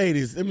do that. And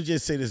ladies, let me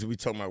just say this: we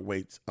talking about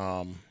weights.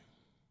 I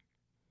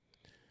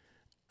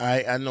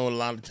know a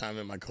lot of time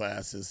in my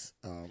classes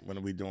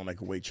when we doing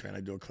like a weight training,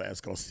 I do a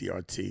class called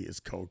CRT. It's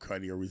called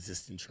cardio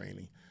resistant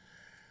training.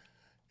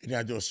 And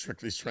I do a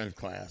strictly strength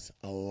class.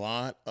 A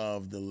lot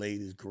of the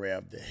ladies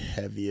grab the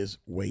heaviest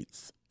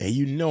weights. And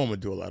you know I'm going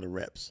to do a lot of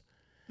reps.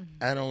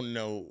 Mm-hmm. I don't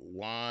know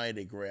why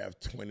they grab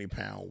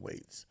 20-pound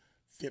weights,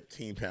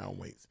 15-pound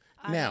weights.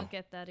 I Now, don't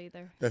get that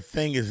either. the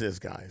thing is this,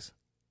 guys.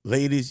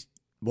 Ladies,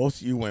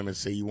 most of you women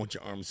say you want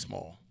your arms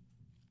small.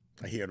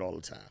 I hear it all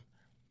the time.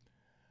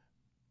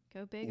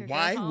 Go big or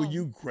Why go home. would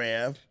you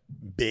grab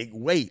big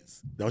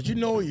weights? Don't you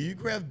know you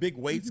grab big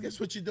weights,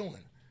 guess what you're doing?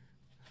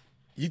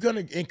 You're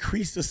going to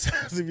increase the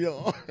size of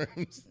your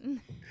arms.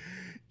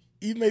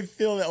 You may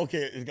feel that, okay,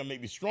 it's going to make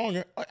me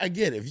stronger. I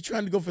get it. If you're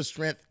trying to go for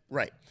strength,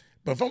 right.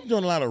 But if I'm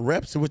doing a lot of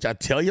reps, which I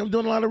tell you I'm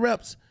doing a lot of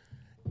reps,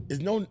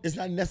 it's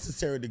not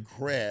necessary to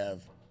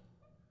grab,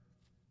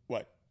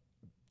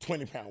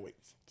 20-pound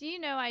weights. Do you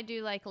know I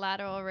do like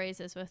lateral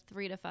raises with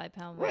 3 to 5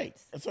 pound Right.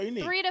 weights? That's all you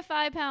need. 3 to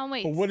 5 pound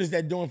weights. But what is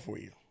that doing for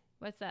you?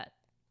 What's that?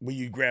 When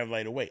you grab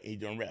lighter weight and you're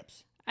doing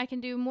reps. I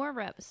can do more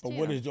reps But too.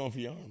 what is it doing for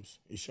your arms,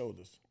 your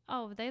shoulders?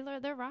 Oh,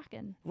 they're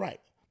rocking.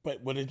 Right.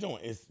 But what it's doing,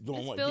 it's doing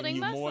It's what? building Giving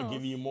you muscles. more,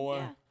 giving you more.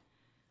 Yeah.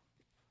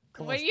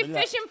 Come What on, are you spit it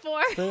out. fishing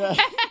for?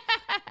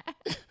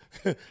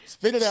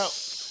 Spit it out.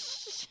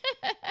 Spit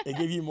it out. They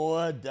give you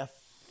more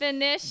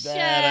Definition.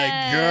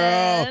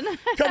 That a girl.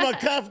 Come on,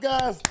 cuff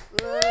guys.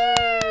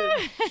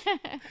 Hey.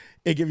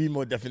 It give you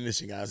more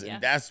definition, guys. Yeah.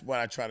 And that's what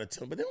I try to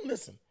tell them. But they don't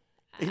listen.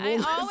 They I won't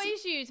listen.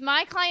 always use.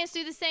 My clients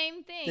do the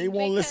same thing. They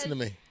won't listen to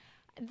because me.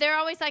 They're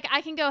always like,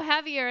 I can go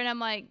heavier. And I'm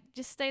like,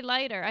 just stay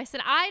lighter. I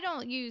said, I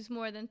don't use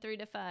more than 3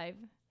 to 5.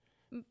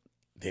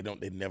 They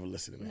never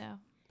listen to me. No.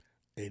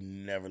 They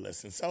never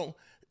listen. So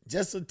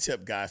just a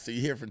tip, guys. So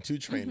you hear from 2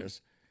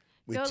 trainers.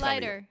 We Go tell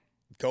lighter.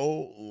 You,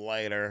 go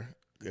lighter.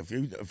 If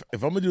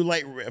I'm gonna do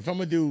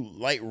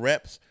light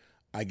reps,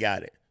 I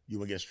got it. You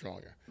will get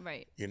stronger.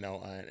 Right. You know,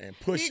 and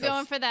push. You're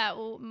going for that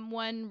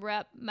one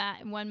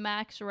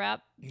max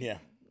rep. Yeah.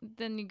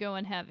 Then you're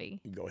going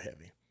heavy. You go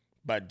heavy,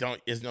 but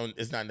it's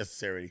not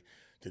necessary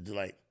to do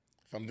like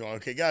if I'm doing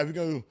okay, guys. We're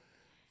gonna do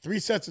 3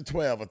 sets of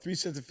 12 or 3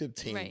 sets of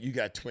 15. Right. You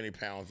got 20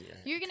 pounds in your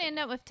hand. You're gonna end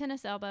up with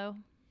tennis elbow.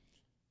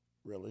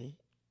 Really?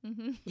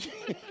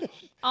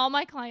 All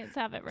my clients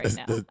have it right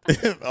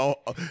now.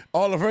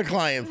 all of her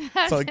clients.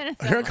 So Tennis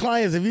her elbow.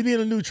 clients, if you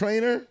need a new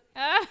trainer,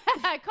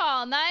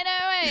 Call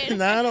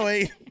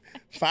 908.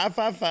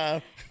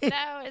 908-555.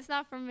 No, it's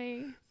not for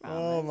me.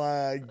 Oh Promise.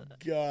 my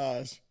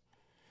gosh.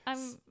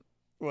 I'm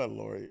What,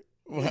 Lori?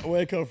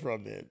 Where it come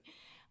from then?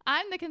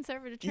 I'm the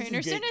conservative You just trainer.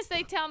 As soon gave- as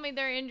they tell me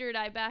they're injured,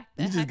 I back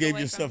the You just heck gave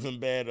away yourself from some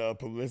bad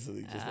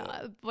publicity. Just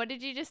what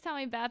did you just tell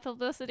me? Bad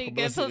publicity,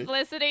 Publicity. good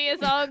publicity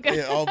is all good.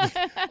 yeah,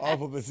 all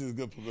publicity is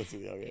good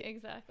publicity. Okay.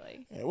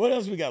 Exactly. Yeah, what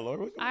else we got, Laura?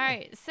 What's All going on?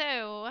 right.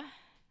 So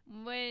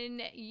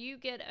when you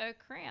get a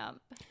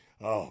cramp,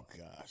 Oh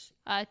gosh.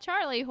 a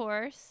Charlie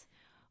horse,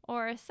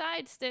 or a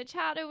side stitch,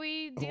 how do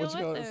we deal What you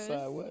call with it? those?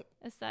 Side what?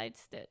 A side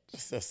stitch.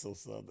 That's so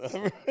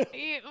southern.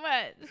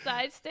 What?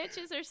 Side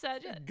stitches or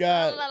side?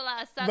 God.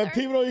 Southern? But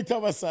people don't even talk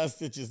about side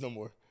stitches no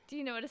more. Do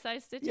you know what a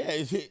side stitch Yeah,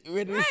 is? it's hit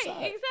right in the Right.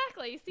 side.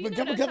 Exactly. So you But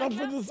know what because I'm I'm talking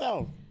from about? the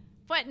south.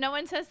 What? No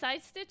one says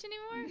side stitch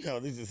anymore? No,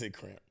 they just say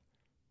cramp.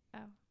 Oh.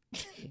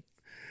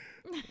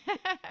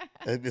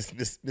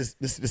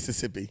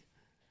 Mississippi.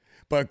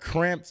 But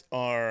cramps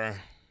are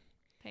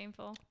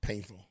Painful.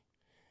 painful.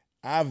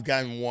 I've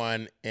gotten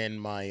one in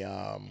my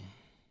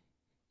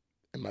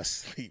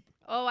sleep.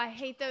 Oh, I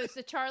hate those.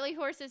 The Charlie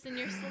horses in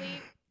your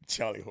sleep.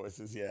 Charlie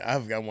horses, yeah.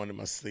 I've got one in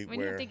my sleep When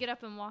you where have to get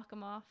up and walk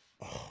them off.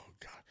 oh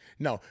god.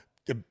 No,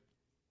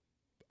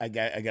 I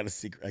got a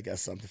secret. I got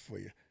something for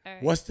you. All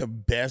right. What's the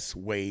best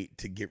way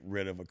to get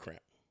rid of a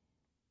cramp?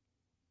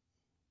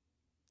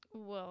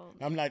 Well,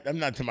 I'm not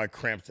talking about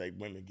cramps that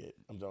women get.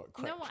 I'm talking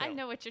no, cramp. I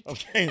know what you're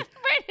Okay.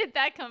 Where did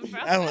that come from?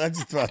 I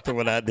just throw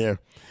it out there.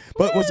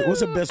 But what's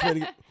the best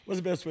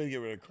way to get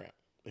rid of a cramp?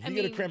 If I you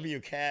get a mean- cramp in your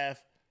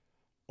calf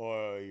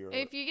or your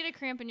If you get a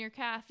cramp in your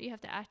calf, you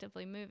have to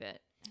actively move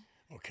it.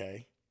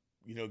 okay,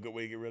 you know a good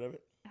way to get rid of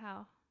it?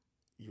 How?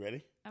 You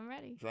ready? I'm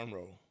ready. Drum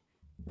roll.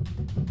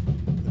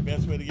 The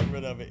best way to get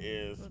rid of it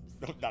is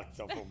don't knock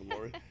yourself over,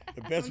 Lori.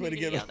 The best I'm way to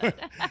gonna get get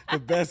yelled the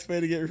best way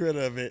to get rid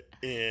of it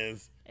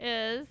is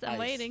I'm Ice.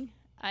 waiting.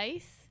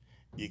 Ice?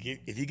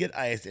 if you get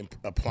ice and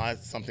apply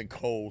something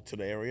cold to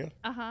the area,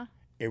 Uh-huh.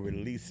 it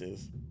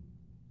releases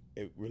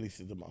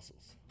the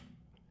muscles.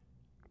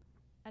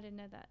 I didn't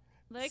know that.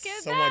 Look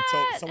at Someone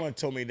that. someone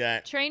told me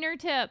that. Trainer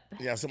tip.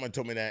 Yeah, someone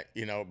told me that,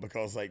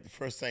 because like the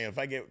first thing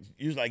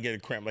usually I get a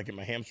cramp like in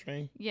my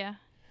hamstring, Yeah.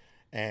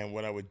 and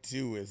what I would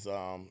do is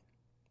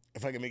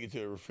if I can make it to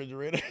the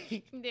refrigerator,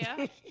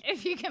 Yeah.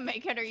 If you can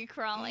make it, are you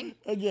crawling?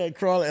 I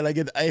crawl and I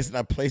get the ice and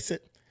I place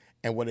it,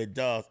 and what it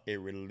does, it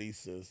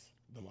releases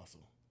the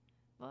muscle.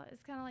 Well,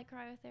 it's kind of like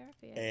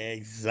cryotherapy.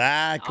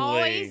 Exactly.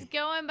 Always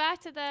going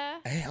back to the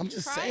Hey, I'm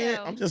just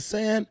cryo.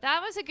 saying.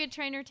 That was a good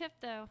trainer tip,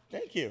 though.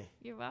 Thank you.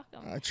 You're welcome.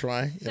 I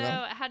try. So,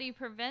 how do you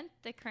prevent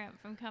the cramp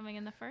from coming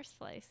in the first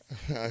place?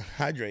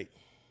 Hydrate.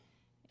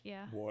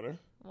 Yeah. Water,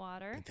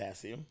 Water.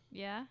 potassium.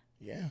 Yeah.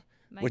 Yeah.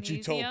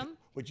 Magnesium.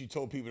 What you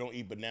told people don't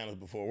eat bananas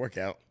before a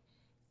workout.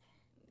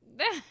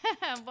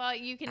 Well,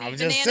 you can I'm eat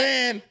just banana.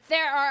 saying.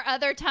 There are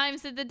other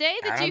times of the day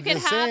that I'm you can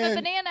just have saying. a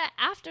banana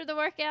after the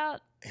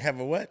workout. Have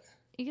a what?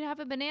 You can have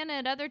a banana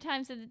at other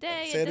times of the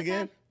day. Say it doesn't again.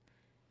 have-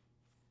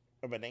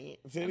 A banana.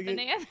 Say it A again.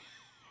 banana.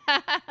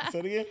 Say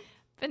it again.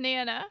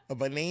 Banana. A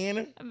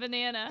banana. A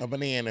banana. A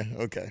banana.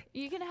 Okay.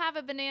 You can have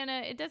a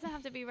banana. It doesn't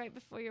have to be right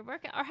before your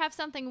workout, or have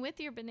something with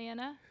your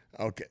banana.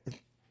 Okay.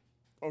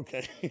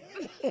 Okay.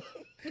 All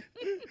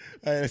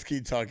right, let's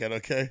keep talking,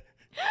 okay?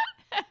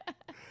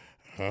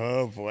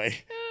 Oh, boy.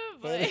 Oh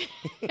boy.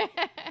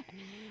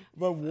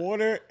 But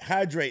water,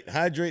 hydrate.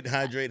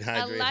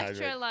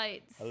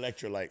 Electrolytes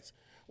Electrolytes.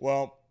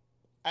 Well,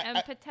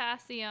 and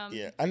potassium.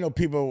 yeah, I know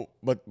people,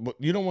 but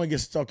you don't want to get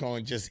stuck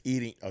on just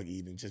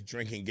just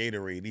drinking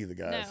Gatorade either,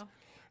 guys. No.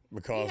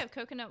 Because, You have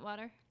coconut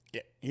water.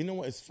 yeah, you know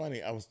what? It's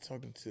funny. I was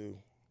talking to,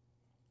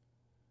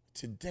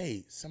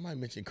 today, somebody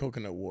mentioned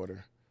coconut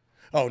water.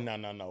 Oh, no.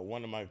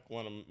 One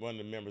of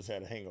the members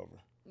had a hangover.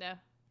 No.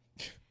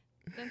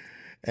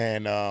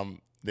 And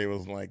they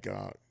was like,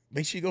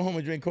 make sure you go home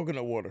and drink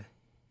coconut water.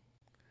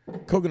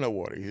 Coconut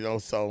water,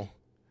 so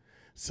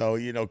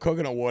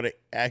coconut water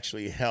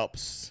actually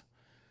helps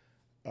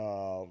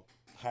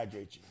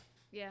hydrate you.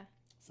 Yeah.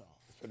 So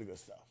it's pretty good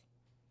stuff.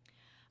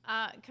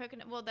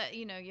 Coconut. Well, that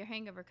your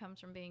hangover comes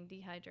from being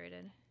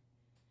dehydrated.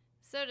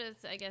 So does,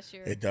 I guess,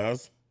 your. It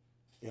does.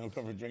 You don't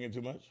come from drinking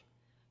too much.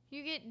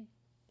 You get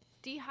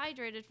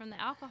dehydrated from the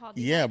alcohol.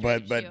 Yeah,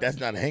 but dehydrates you. that's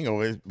not a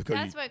hangover. It's because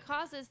That's what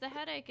causes the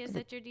headache. Is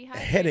that you're a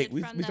dehydrated headache.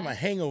 We from talking about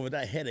hangover,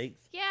 not headaches.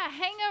 Yeah,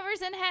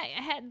 hangovers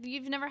and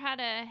you've never had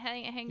a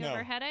hangover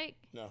No. headache?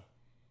 No,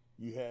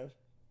 you have.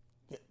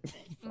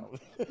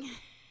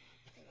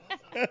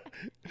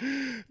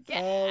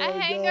 Yeah, Oh, my a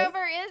God.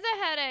 hangover is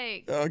a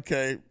headache.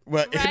 Okay,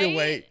 well Right?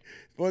 anyway,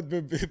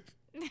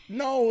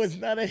 no, it's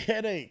not a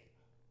headache.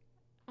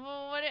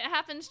 Well, what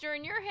happens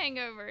during your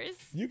hangovers?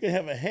 You can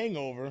have a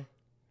hangover.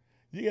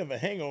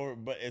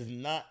 But it's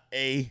not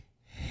a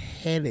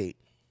headache.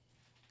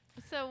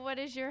 So, what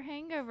does your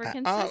hangover I,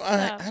 consist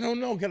I, of? I don't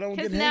know because I don't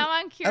 'Cause get. now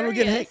I'm I don't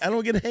get. curious. I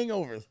don't get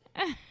hangovers.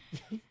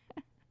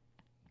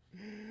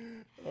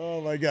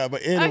 Oh my God!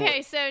 But anyway,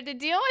 Okay, so to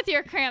deal with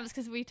your cramps,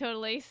 because we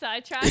totally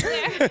sidetracked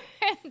there,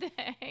 and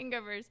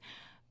hangovers,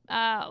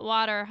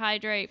 water,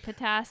 hydrate,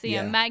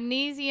 potassium. Yeah.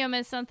 Magnesium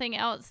is something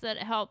else that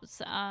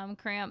helps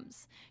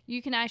cramps.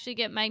 You can actually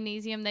get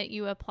magnesium that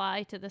you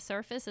apply to the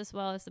surface as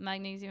well as the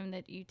magnesium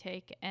that you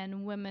take.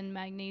 And women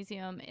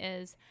magnesium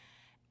is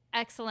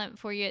excellent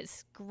for you.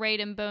 It's great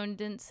in bone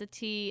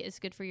density. It's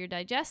good for your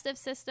digestive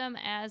system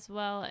as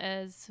well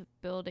as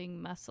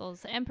building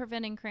muscles and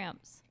preventing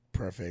cramps.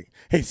 Perfect.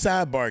 Hey,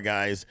 sidebar,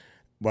 guys.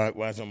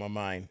 What's on my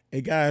mind?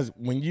 Hey, guys,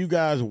 when you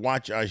guys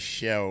watch our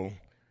show,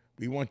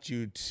 we want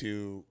you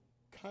to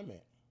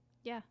comment,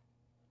 Yeah.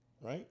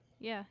 right?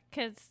 Yeah,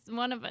 because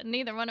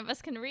neither one of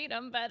us can read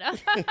them, but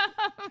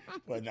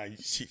Well, no,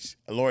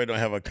 Lori don't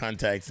have her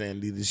contacts in,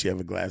 neither she have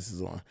her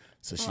glasses on,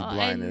 so she's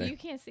blind. and you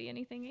can't see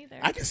anything either.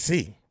 I can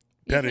see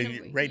better can-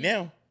 than you right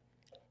now.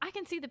 I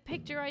can see the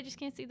picture. I just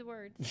can't see the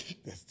words.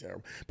 That's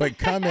terrible. But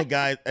comment,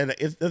 guys, and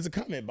there's a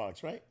comment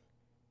box, right?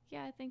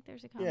 Yeah, I think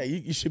there's a Yeah,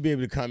 comment. you should be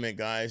able to comment,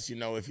 guys. You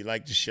know, if you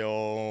like the show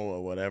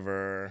or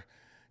whatever.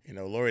 You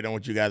know, Lori don't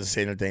want you guys to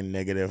say anything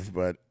negative,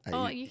 but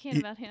You can't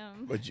about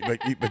him.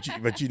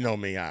 but you know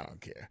me, I don't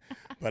care.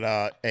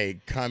 But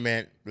hey,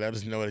 comment, let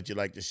us know that you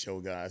like the show,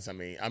 guys. I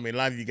mean, a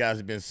lot of you guys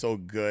have been so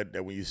good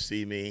that when you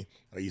see me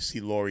or you see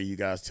Lori, you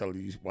guys tell her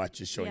you watch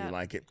the show and Yeah. you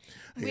like it.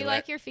 I We think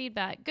like your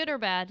feedback, good or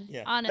bad.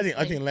 yeah. Honestly,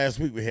 I think last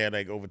week we had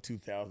like over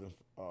 2,000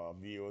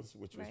 viewers,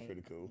 which was Right.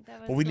 pretty cool.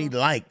 That was But we cool. need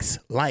likes,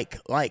 like.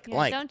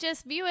 Yeah, don't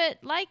just view it,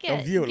 like it.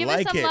 Don't view it, give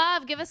like us some it.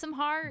 love, give us some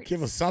hearts.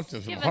 Give us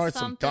something, some Give us hearts,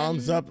 some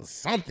thumbs something. up,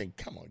 something.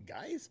 Come on,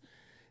 guys.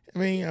 I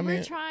mean,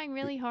 We're trying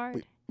really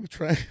hard. we're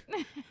trying.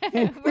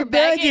 We're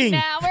begging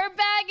now. We're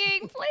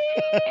begging,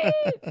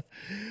 please.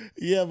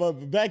 Yeah,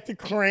 but back to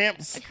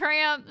cramps.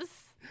 Cramps.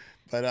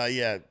 But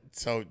yeah,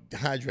 so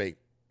hydrate.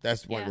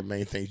 That's one of Yeah. the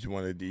main things you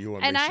want to do. You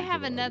want And make I sure you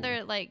have get all the water.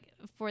 another like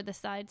for the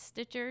side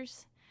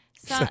stitchers.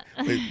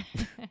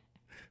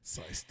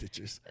 Sorry,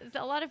 stitchers.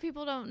 A lot of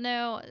people don't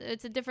know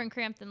it's a different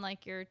cramp than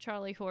like your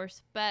Charlie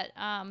horse, but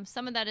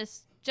some of that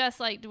is just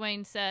like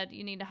Dwayne said,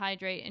 you need to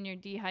hydrate and you're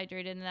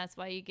dehydrated, and that's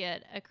why you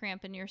get a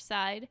cramp in your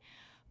side.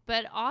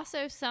 But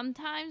also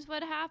sometimes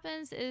what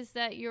happens is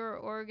that your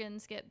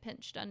organs get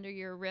pinched under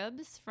your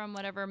ribs from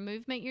whatever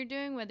movement you're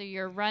doing, whether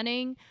you're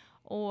running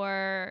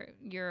or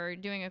you're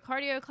doing a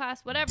cardio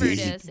class, whatever it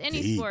is,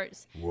 any Deep.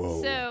 sports.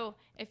 Whoa. So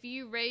if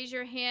you raise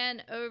your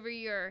hand over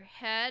your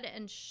head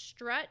and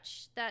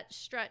stretch, that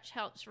stretch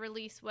helps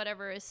release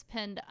whatever is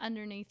pinned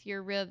underneath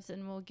your ribs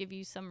and will give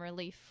you some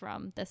relief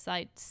from the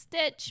side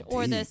stitch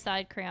or the Deep.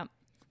 side cramp.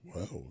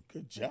 Whoa,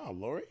 good job,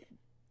 Lori.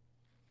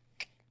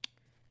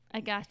 I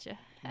gotcha.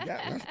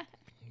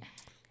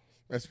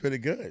 That's pretty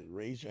good.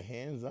 Raise your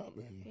hands up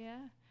and Yeah.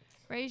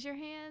 Raise your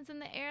hands in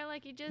the air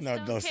like you just no,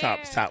 don't no, care.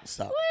 stop.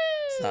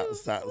 Woo!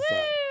 Stop. Woo!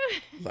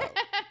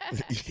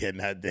 You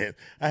cannot dance.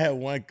 I had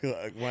one.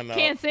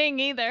 Can't sing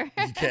either.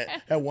 You can't.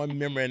 I had one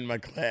member in my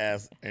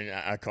class, and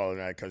I call her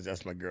that because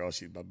that's my girl.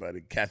 She's my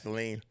buddy,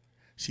 Kathleen.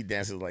 She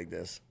dances like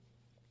this.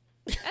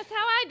 That's how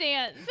I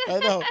dance. I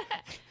know.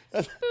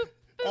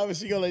 I mean,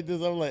 she go like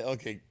this. I'm like,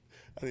 okay.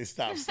 I think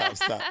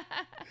stop.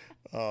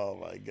 Oh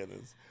my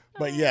goodness.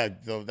 But yeah,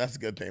 so that's a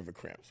good thing for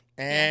cramps.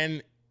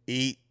 And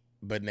eat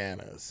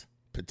bananas.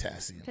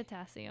 Potassium.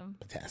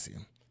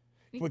 Potassium.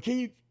 Well, can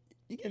you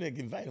can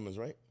get vitamins,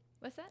 right?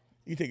 What's that?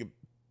 You take a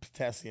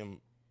potassium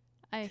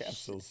I'm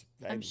capsules.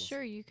 Vitamins.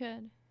 sure you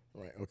could.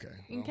 Right. Okay.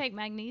 You can take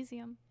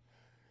magnesium.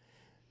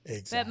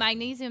 Exactly. But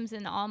magnesium's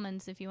in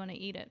almonds if you want to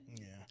eat it.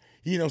 Yeah.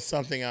 You know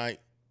something? I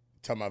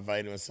talking about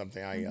vitamins.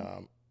 Something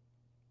Mm-hmm.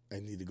 I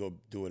need to go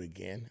do it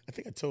again. I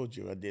think I told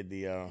you I did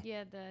the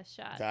Yeah, the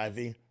shot. the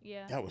IV.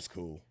 Yeah. That was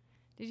cool.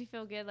 Did you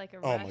feel good like a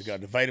Oh rush? my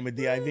God, the vitamin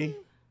D IV. Woo!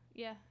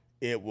 Yeah.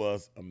 It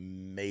was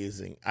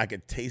amazing. I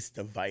could taste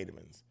the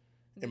vitamins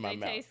Did in my they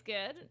mouth. taste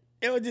good?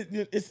 It was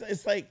just,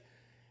 it's like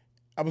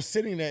I was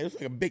sitting there. It was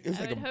like a big. It was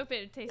I like would a. hope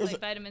it tastes was like a-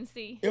 vitamin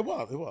C. It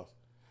was. It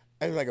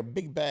was like a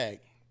big bag.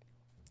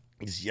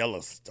 This yellow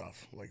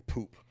stuff like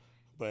poop,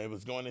 but it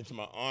was going into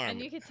my arm.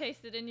 And you could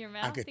taste it in your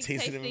mouth. I could You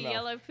taste it in the my mouth.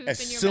 yellow poop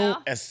as in your soon,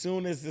 mouth. As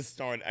soon as this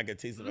started, I could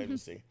taste the vitamin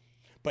C.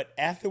 But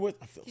afterwards,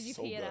 I feel Did you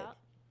so pee good. it out?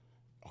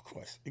 Of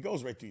course, it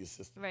goes right through your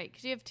system. Right,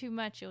 because you have too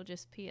much, you'll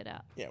just pee it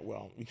out. Yeah,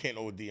 well, you can't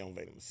OD on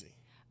vitamin C.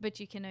 But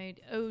you can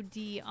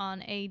OD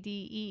on A,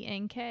 D, E,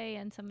 and K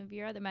and some of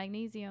your other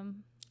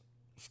magnesium.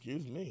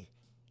 Excuse me.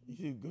 You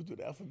should go through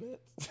the alphabet.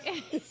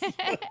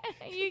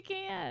 You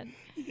can.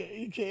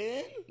 You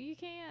can. You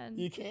can.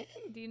 You can.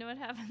 Do you know what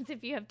happens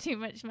if you have too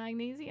much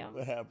magnesium?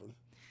 What happened?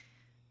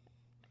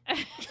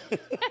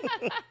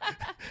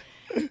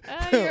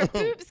 Your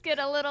poops get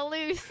a little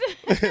loose.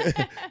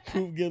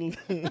 Poop get a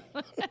little.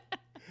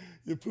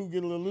 Your poop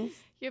get a little loose.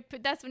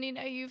 That's when you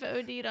know you've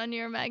OD'd on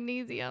your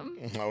magnesium.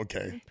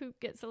 Okay. Poop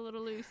gets a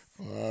little loose.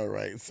 All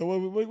right. So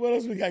what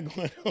else we got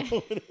going on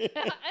over there?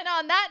 And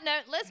on that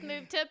note, let's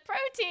move to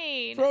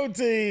protein.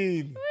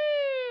 Protein.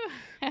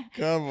 Woo!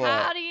 Come on.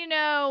 How do you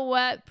know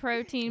what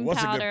protein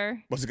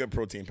powder? What's a good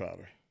protein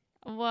powder?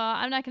 Well,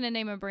 I'm not going to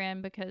name a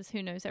brand because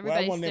who knows? Well,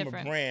 I Everybody's won't name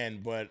different. a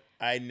brand, but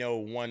I know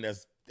one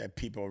that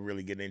people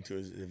really get into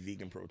is the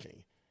vegan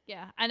protein.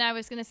 Yeah, and I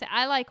was going to say,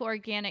 I like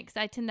organic because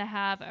I tend to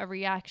have a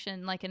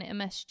reaction, like an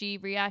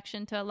MSG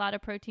reaction to a lot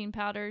of protein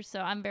powders, so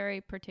I'm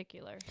very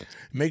particular.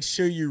 Make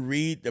sure you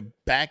read the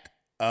back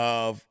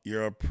of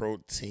your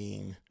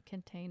protein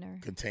Container.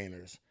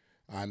 containers.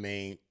 I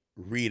mean,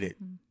 read it,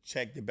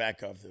 check the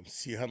back of them,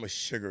 see how much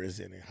sugar is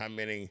in it, how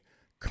many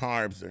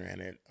carbs are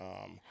in it,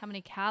 How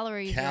many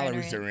calories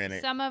are in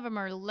it. Some of them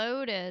are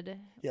loaded.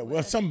 Yeah,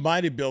 well, some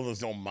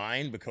bodybuilders don't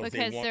mind because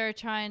they're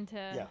trying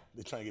to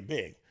they're trying to get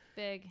big.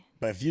 big.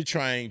 But if you're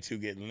trying to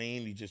get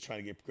lean, you're just trying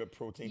to get good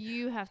protein.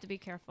 You have to be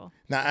careful.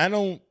 Now, I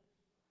don't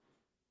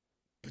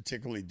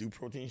particularly do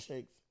protein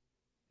shakes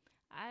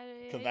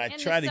because I in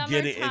try the to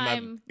get it in my.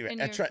 summertime, in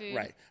your food.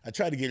 Right. I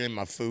try to get it in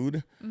my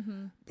food,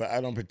 but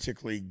I don't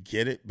particularly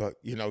get it. But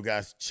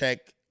guys, check.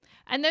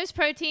 And those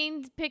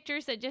protein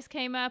pictures that just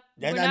came up,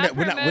 Yeah,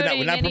 we're not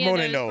promoting any of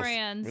those those.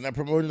 brands. We're not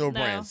promoting those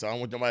brands. So I don't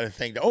want nobody to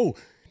think that, oh,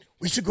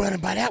 we should go ahead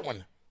and buy that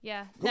one.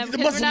 Yeah, Go no, get the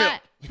because we're muscle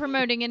not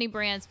promoting any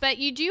brands. But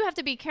you do have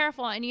to be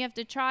careful, and you have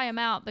to try them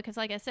out because,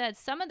 like I said,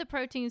 some of the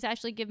proteins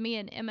actually give me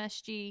an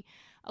MSG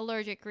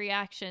allergic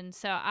reaction.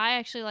 So I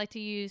actually like to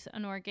use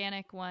an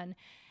organic one.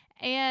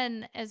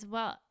 And as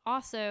well,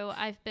 also,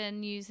 I've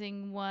been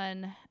using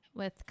one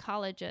with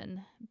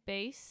collagen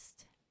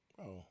based.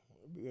 Oh,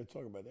 we're going to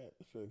talk about that.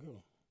 That's really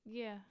cool.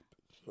 Yeah.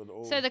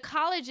 So So the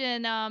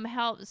collagen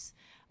helps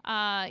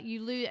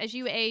you lose as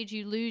you age.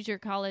 You lose your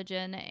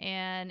collagen,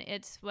 and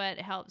it's what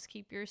helps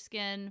keep your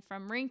skin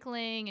from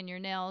wrinkling and your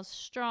nails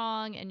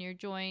strong and your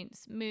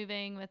joints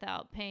moving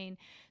without pain.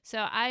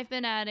 So I've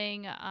been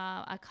adding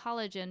a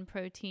collagen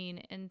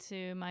protein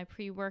into my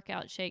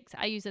pre-workout shakes.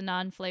 I use a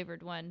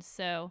non-flavored one,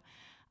 so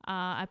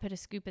I put a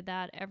scoop of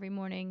that every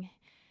morning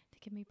to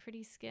give me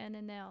pretty skin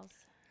and nails.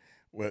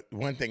 Well,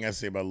 one thing I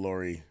say about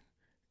Lori,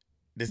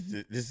 this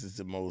is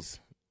the most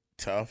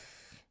toughest,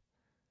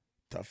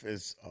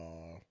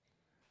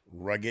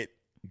 rugged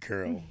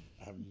girl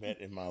I've met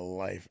in my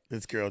life.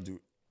 This girl do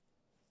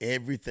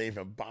everything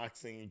from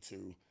boxing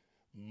to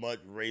mud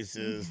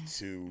races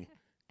to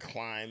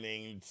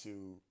climbing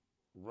to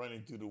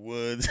running through the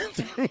woods.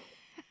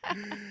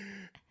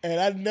 And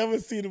I've never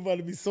seen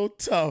anybody be so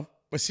tough,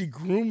 but she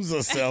grooms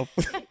herself.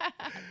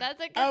 That's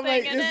a good I'm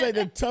thing, like, isn't it's it? like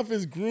the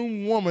toughest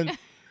groomed woman.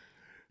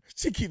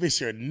 She keeps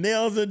sure her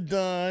nails are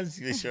done.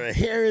 She makes sure her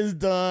hair is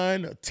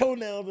done. Her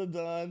toenails are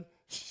done.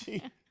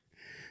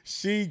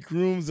 She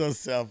grooms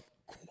herself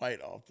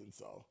quite often.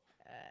 So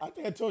I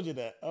think I told you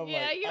that. I'm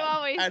Yeah, like, you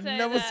always I've say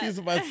never that. seen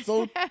somebody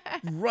so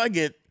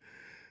rugged.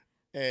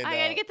 And I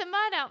gotta get the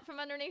mud out from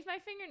underneath my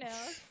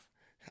fingernails.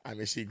 I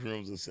mean, she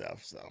grooms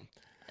herself. So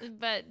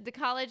But the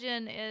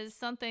collagen is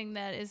something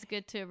that is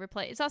good to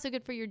replace. It's also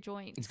good for your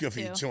joints. it's good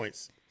for your too.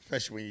 joints,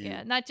 especially when you,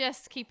 Yeah, not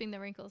just keeping the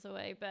wrinkles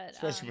away, but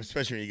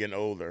especially when you're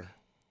getting older.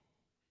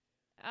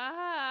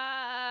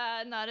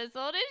 not as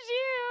old as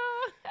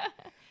you.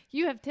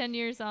 You have 10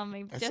 years on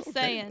me. That's Just okay.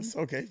 saying. It's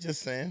okay.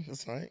 Just saying.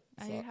 That's all right.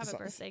 You have a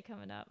birthday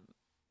coming up.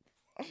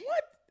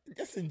 What?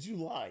 That's in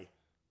July.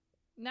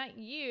 Not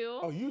you.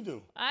 Oh, you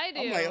do. I do.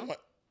 I'm like,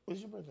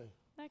 what's your birthday?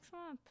 Next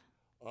month.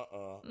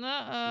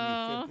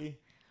 You 50?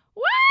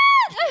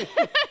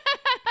 What?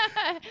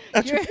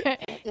 That's your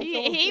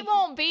he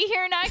won't be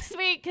here next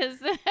week because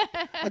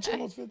Aren't you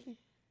almost 50?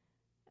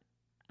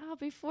 I'll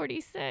be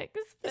 46.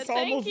 But It's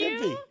thank almost you.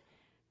 50.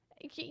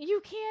 You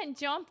can't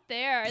jump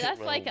there. That's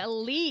Well. like a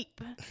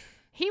leap.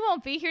 He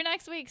won't be here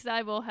next week because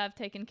I will have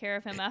taken care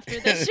of him after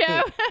the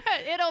show.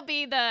 It'll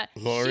be the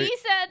Lori- She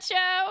Said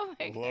show.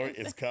 Lori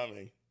is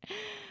coming.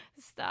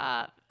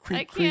 Stop. Creep,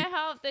 I creep. can't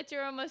help that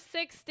you're almost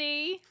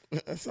 60.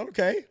 That's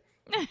okay.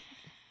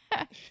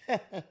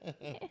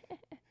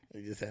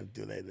 You just have to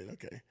do that then,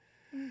 okay.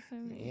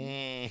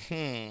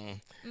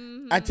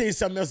 I tell you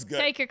something else good.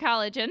 Take your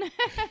collagen.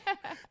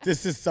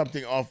 This is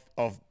something off.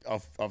 No,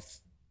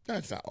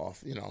 it's not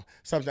off.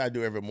 Something I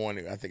do every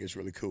morning. I think it's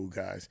really cool,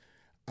 guys.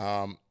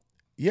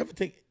 You ever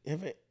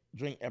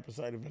drink apple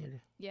cider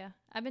vinegar? Yeah,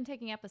 I've been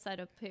taking apple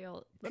cider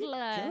pills.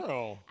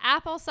 Girl.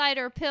 Apple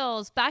cider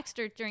pills.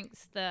 Baxter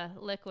drinks the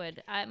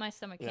liquid. My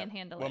stomach Yeah. can't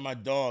handle Well, it. my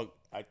dog,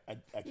 I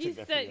You took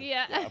that said- for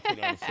yeah. I put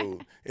it on the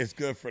food. It's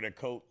good for the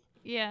coat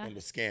Yeah. and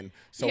the skin.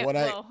 So Yeah, what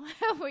well,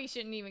 we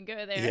shouldn't even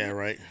go there. yeah,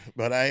 right.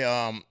 But I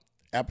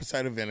apple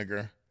cider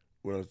vinegar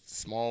with a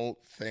small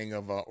thing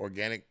of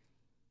organic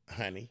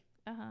honey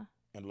Uh-huh.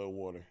 and a little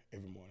water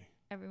every morning.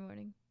 Every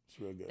morning. It's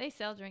real good. They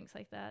sell drinks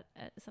like that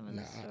at some of the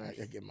Nah, stores.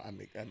 I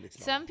mix my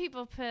Some own.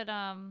 people put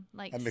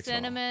like I mix my own.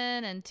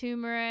 cinnamon and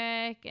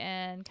turmeric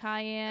and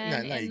cayenne No,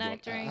 in you that don't. I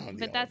drink, don't need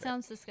but all that that.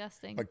 sounds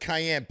disgusting. But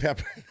cayenne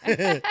pepper,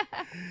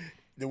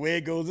 the way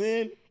it goes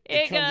in,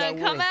 It gonna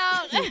come worse.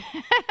 out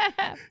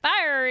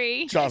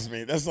fiery, Trust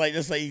me, that's like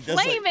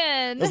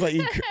flaming. that's like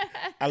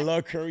I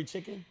love curry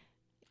chicken.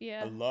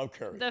 Yeah, I love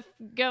curry. the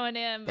going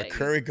in, But but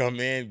curry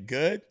come in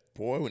good,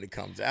 boy. When it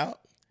comes out,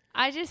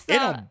 I just it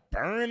thought don't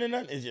burn or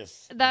nothing. It's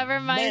just that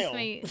reminds smell.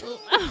 me.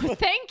 Oh,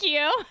 thank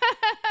you.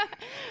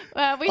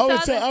 We I saw always,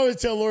 this. I always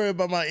tell Lori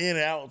about my in and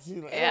outs.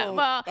 Like, Yeah, oh,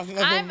 well, that's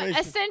enough I'm information.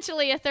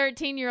 essentially a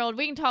 13-year-old.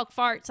 We can talk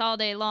farts all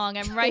day long.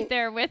 I'm right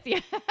there with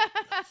you.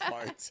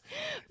 Farts.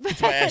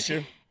 That's why I asked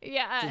you.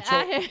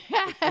 Yeah.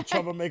 A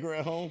troublemaker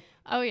at home.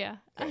 Oh yeah.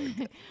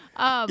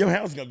 Your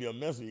house is gonna be a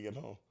mess when you get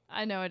home.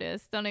 I know it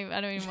is. I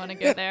don't even want to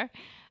go there.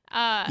 You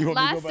want me to go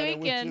Last by there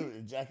weekend, with you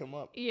and jack him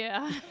up?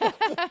 yeah.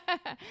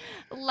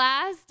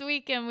 Last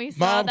weekend we saw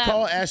Mom, that.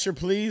 call Asher,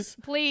 please.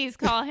 Please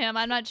call him.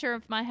 I'm not sure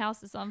if my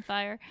house is on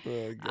fire.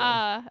 Oh,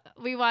 God.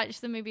 We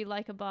watched the movie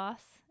Like a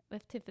Boss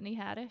with Tiffany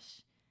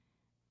Haddish.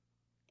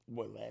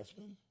 What, last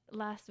one?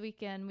 Last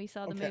weekend we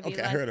saw the Okay,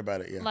 movie I heard about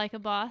it, yeah. Like a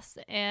Boss,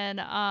 and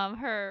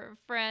her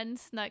friend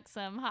snuck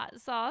some hot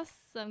sauce,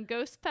 some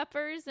ghost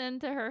peppers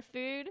into her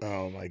food.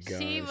 Oh, my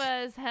God. She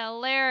was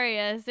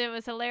hilarious. It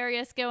was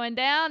hilarious going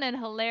down and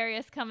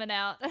hilarious coming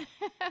out.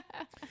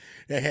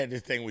 They had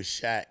this thing with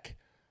Shaq.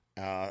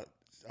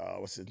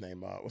 What's his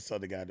name? What's the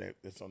other guy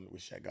that's on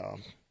with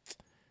Shaq?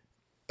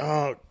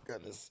 Oh,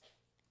 goodness.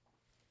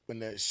 When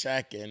the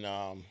Shaq and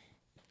I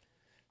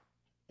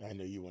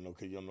know you won't know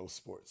because you don't know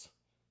sports.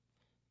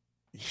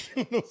 You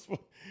don't know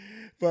sports.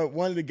 But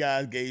one of the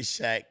guys gave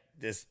Shaq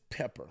this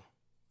pepper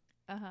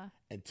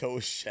and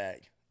told Shaq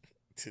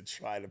to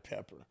try the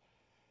pepper.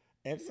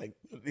 And it's like,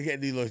 they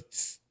had these little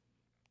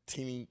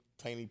teeny,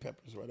 tiny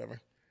peppers or whatever.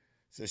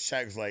 So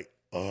Shaq's like,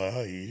 oh,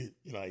 I'll eat it.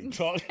 You know how you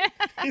talk?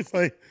 He's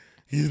like,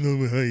 he's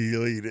no how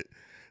you eat it.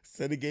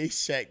 So they gave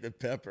Shaq the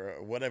pepper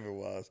or whatever it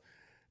was.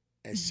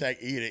 And Shaq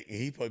eat it. And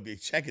he probably,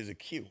 Shaq is a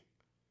Q.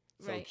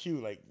 So Right. Q,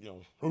 like,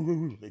 you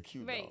know, the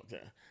Q Right. dog. Yeah.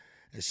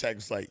 And Shaq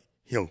was like,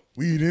 yo,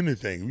 we eat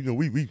anything. You know,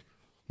 we can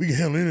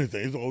handle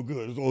anything. It's all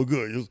good. It's all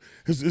good.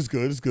 It's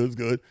good. It's good. It's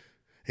good.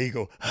 And he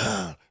go,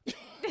 ah.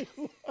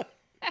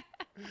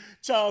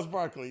 Charles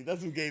Barkley,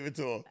 that's who gave it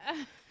to him.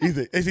 He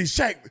said,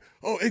 Shaq,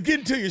 oh, it's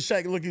getting to you,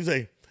 Shaq. Look, he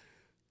say,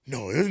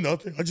 no, it's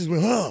nothing. I just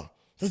went, huh.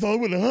 That's all I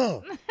went,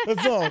 huh.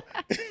 That's all.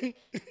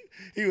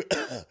 He went,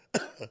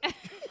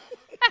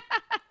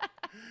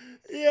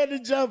 he had to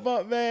jump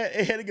up, man.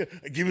 He had to go,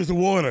 give us the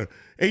water.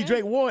 And he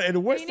drank water. And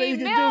the worst thing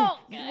he milk.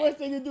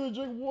 can do is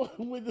drink water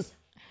with this.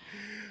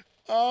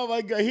 Oh,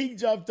 my God. He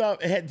jumped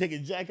up and had to take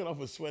his jacket off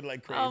and sweat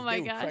like crazy. Oh, my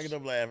They were gosh. cracking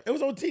up laughing. It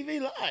was on TV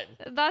live.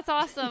 That's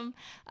awesome.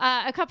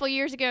 A couple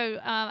years ago,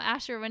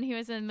 Asher, when he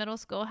was in middle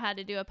school, had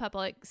to do a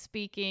public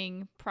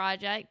speaking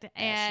project.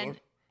 And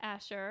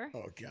Asher.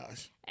 Oh,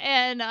 gosh.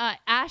 And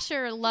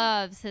Asher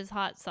loves his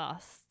hot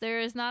sauce.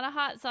 There is not a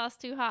hot sauce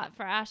too hot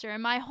for Asher.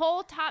 And my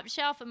whole top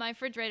shelf of my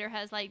refrigerator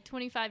has like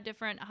 25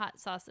 different hot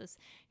sauces.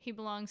 He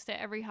belongs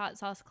to every hot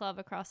sauce club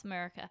across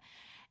America.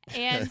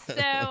 And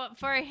so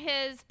for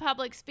his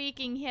public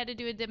speaking, he had to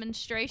do a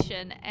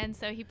demonstration. And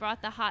so he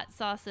brought the hot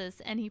sauces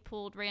and he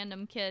pulled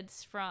random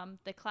kids from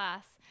the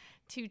class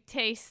to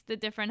taste the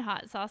different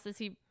hot sauces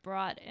he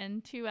brought.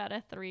 And 2 out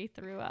of 3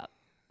 threw up.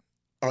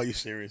 Are you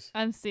serious?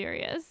 I'm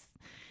serious.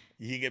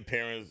 You get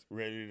parents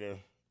ready to.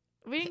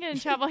 We didn't get in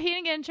trouble. He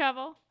didn't get in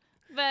trouble.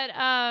 But,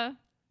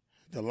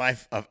 The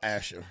life of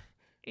Asher.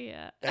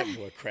 yeah. That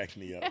boy cracked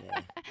me up,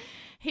 man.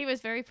 He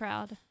was very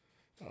proud.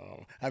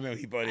 I remember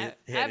he bought it.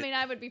 I mean,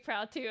 I would be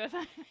proud too if I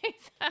made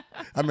some.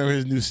 I remember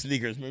his new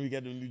sneakers. Remember he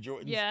got the new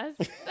Jordans? Yes.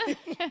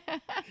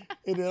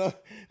 And then,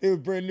 they were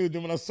brand new.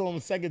 Then when I saw him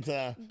the second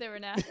time, They were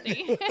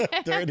nasty.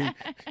 dirty.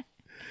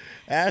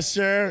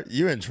 Asher,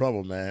 you're in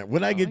trouble, man.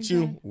 When I get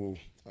you, ooh,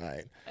 all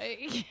right.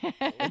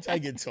 Once I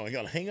get to him, you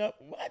gonna hang up?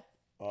 What?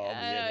 Oh,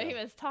 He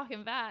was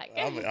talking back.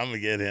 I'm gonna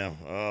get him.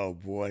 Oh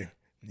boy,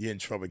 you're in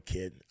trouble,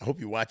 kid. I hope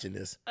you're watching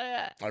this.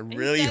 I He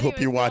really said he hope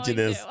was you're watching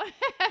going this. to.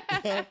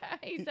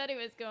 He said he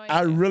was going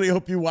I to. really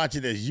hope you're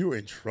watching this. You're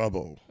in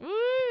trouble. Woo.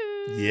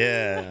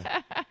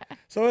 Yeah.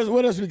 So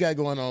what else we got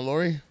going on,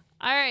 Lori?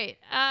 All right.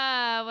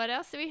 What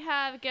else do we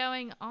have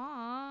going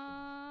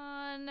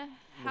on?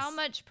 How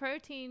much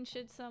protein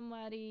should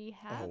somebody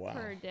have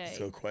per day? That's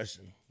a good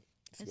question.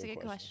 That's a good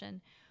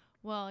question.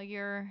 Well,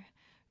 your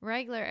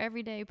regular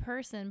everyday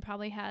person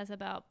probably has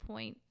about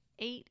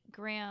 0.8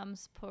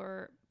 grams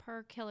per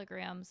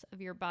kilograms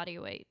of your body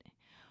weight.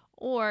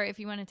 Or if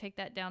you want to take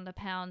that down to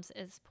pounds,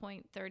 it's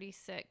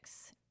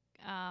 0.36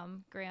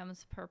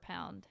 grams per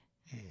pound.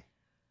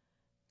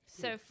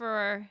 So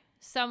for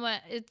someone,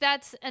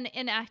 that's an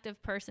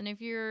inactive person.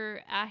 If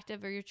you're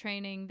active or you're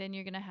training, then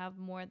you're going to have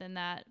more than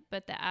that.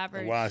 But the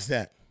average, Why is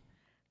that?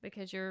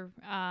 because you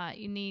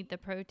need the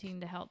protein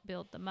to help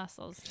build the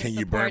muscles. To Can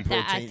you burn support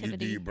that protein?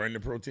 activity. Do you burn the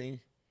protein?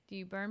 Do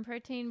you burn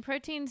protein?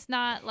 Protein's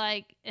not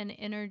like an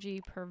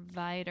energy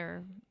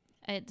provider.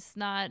 It's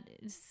not.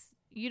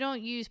 You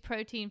don't use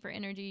protein for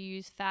energy. You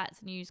use fats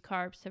and you use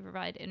carbs to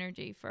provide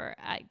energy for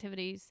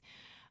activities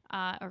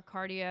or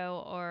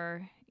cardio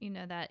or,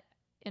 that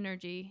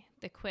energy,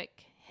 the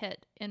quick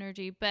hit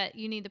energy. But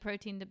you need the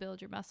protein to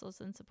build your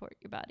muscles and support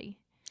your body.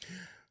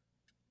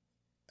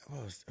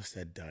 What's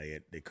that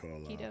diet they call?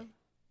 Keto.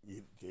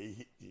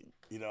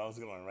 I was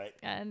going right.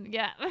 And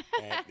yeah.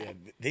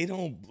 And they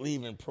don't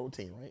believe in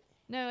protein, right?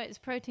 No, it's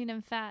protein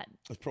and fat.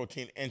 It's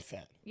protein and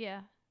fat.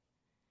 Yeah.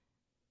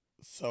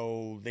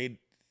 So they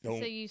don't.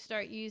 So you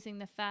start using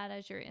the fat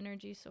as your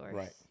energy source.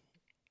 Right.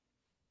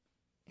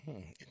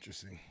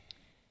 Interesting.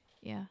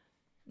 Yeah.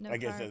 No I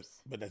guess carbs.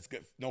 that's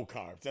good. No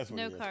carbs. That's what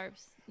No it is.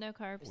 carbs. No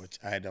carbs. Which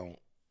I don't.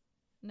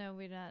 No,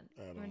 we're not.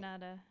 We're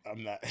not a.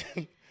 I'm not.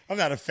 I'm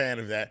not a fan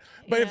of that.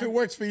 But if Yeah. it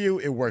works for you,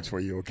 it works for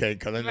you. Okay,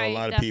 because I know a Right,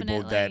 lot of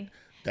people definitely.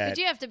 that. But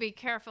you have to be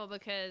careful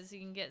because you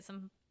can get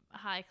some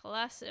high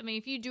cholesterol. I mean,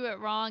 if you do it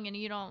wrong and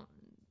you don't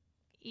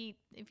eat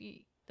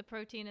the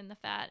protein and the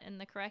fat in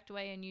the correct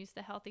way and use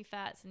the healthy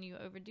fats and you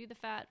overdo the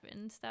fat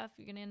and stuff,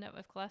 you're going to end up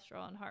with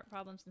cholesterol and heart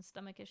problems and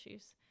stomach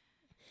issues.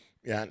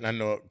 Yeah, and I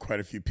know quite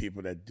a few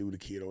people that do the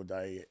keto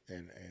diet,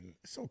 and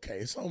it's okay.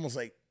 It's almost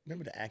like,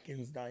 remember the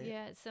Atkins diet?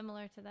 Yeah, it's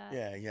similar to that.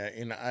 Yeah,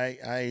 and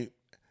I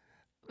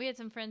We had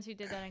some friends who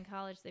did that in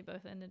college. They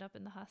both ended up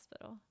in the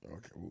hospital.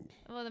 okay. Ooh.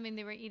 Well, I mean,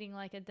 they were eating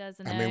like a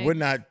dozen I eggs. mean, we're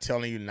not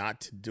telling you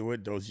not to do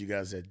it. Those of you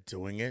guys that are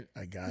doing it,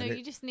 I got No, it.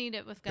 you just need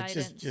it with But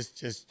guidance.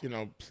 just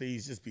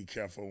please just be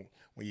careful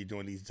when you're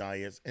doing these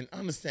diets, and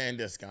understand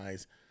this,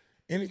 guys.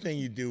 Anything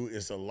you do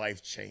is a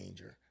life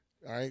changer.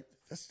 All right,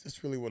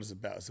 that's really what it's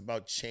about. It's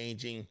about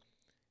changing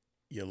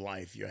your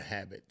life, your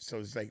habit. So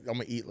it's like, I'm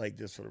gonna eat like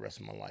this for the rest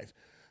of my life.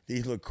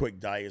 These little quick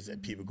diets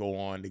that people go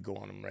on, they go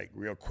on them like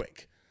real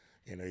quick.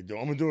 I'm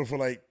gonna do it for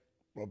like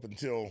up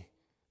until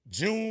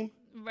June.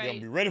 Right. I'm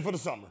gonna be ready for the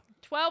summer.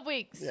 12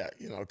 weeks. Yeah,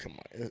 come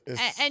on.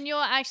 And you'll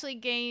actually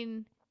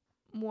gain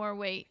more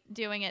weight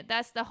doing it.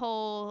 That's the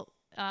whole,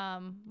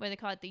 what do they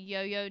call it, the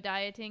yo-yo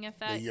dieting the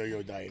effect.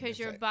 yo-yo diet. Because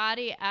your effect.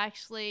 body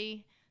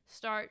actually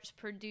starts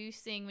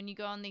producing, when you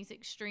go on these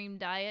extreme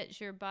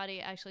diets, your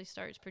body actually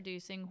starts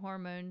producing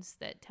hormones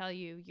that tell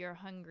you you're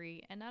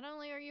hungry. And not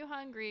only are you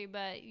hungry,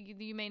 but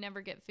you may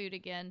never get food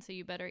again, so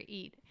you better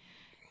eat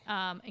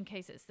in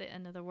case it's the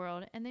end of the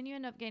world. And then you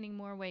end up gaining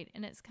more weight.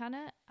 And it's kind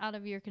of out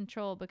of your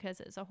control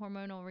because it's a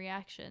hormonal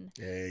reaction.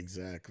 Yeah,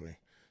 exactly.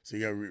 So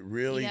you gotta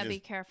really You gotta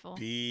just be careful.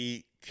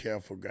 Be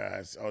careful,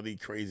 guys. All these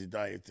crazy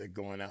diets that are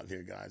going out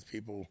there, guys.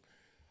 People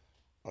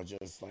are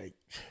just like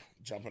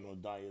jumping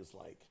on diets,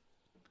 like,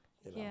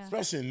 Yeah.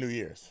 especially in New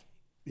Year's.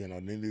 The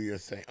New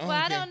Year's saying, "Oh, Well,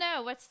 I okay." don't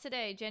know. What's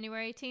today?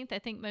 January 18th? I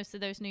think most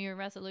of those New Year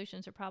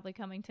resolutions are probably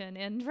coming to an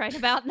end right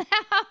about now.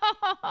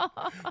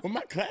 Well,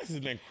 my class has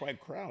been quite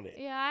crowded.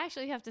 Yeah, I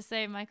actually have to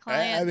say my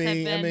clients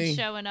have been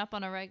showing up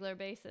on a regular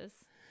basis.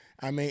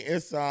 I mean,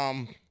 it's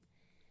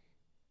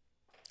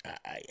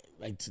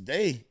like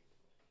today,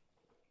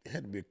 it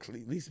had to be at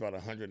least about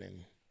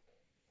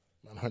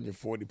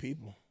 140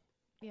 people.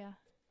 Yeah,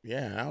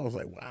 Yeah, I was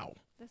like, wow.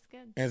 that's good.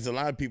 And there's a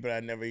lot of people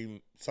that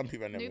some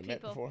people I never New met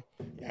people. before.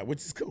 Yeah, which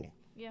is cool.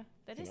 Yeah,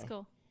 that is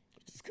cool.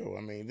 Which is cool.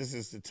 I mean, this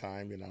is the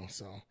time,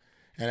 so.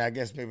 And I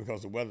guess maybe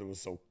because the weather was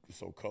so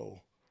cold,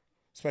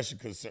 especially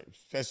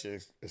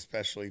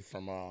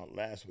from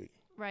last week.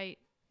 Right.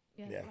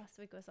 Yeah, Yeah. last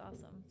week was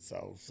awesome.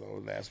 So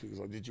last week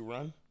was. Did you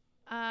run?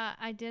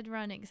 I did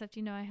run, except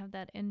I have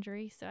that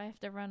injury, so I have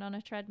to run on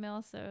a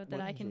treadmill so that What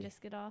I can injury?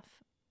 just get off.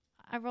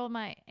 I rolled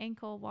my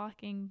ankle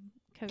walking,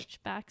 Coach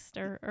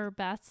Baxter, or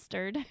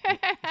Bastard.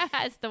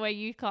 That's the way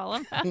you call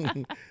him.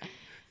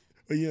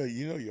 Well,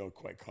 you're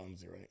quite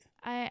clumsy, right?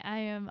 I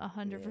am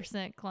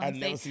 100% clumsy. I've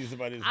never seen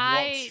somebody just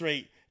I- walk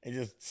straight and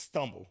just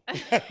stumble.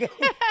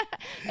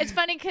 It's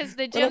funny because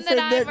the When gym that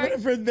I when I work,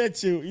 first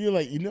met you, you're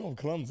like, I'm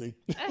clumsy.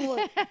 I'm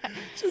like,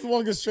 she's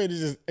walking straight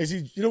and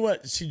she, you know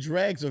what? She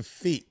drags her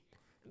feet.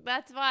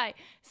 that's why.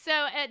 So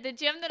at the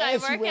gym that I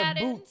And she work wear at,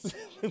 boots.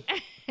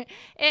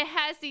 it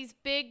has these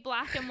big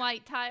black and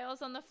white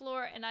tiles on the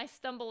floor, and I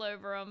stumble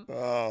over them.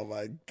 Oh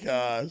my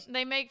gosh.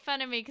 They make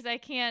fun of me because I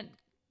can't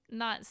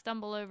not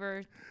stumble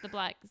over the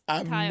black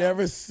I've tiles.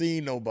 never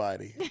seen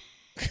nobody.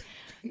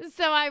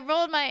 So I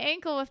rolled my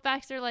ankle with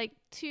Baxter like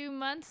 2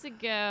 months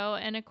ago,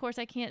 and of course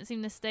I can't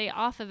seem to stay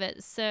off of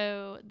it.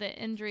 So the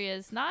injury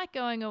is not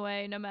going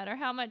away no matter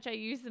how much I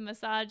use the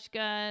massage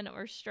gun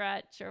or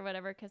stretch or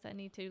whatever, because I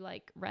need to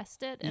like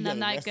rest it, and You I'm gotta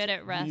not rest good it.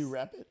 at rest. Do you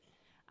wrap it?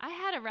 I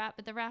had a wrap,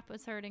 but the wrap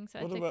was hurting, so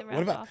I What took about,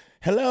 the wrap off.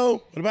 hello?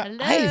 What about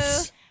Hello?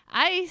 ice?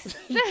 Ice.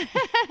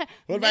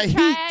 What about Let's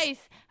try heat? ice.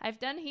 I've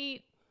done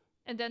heat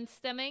and done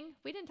stemming.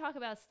 We didn't talk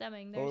about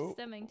stemming. There's Oh.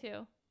 stemming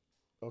too.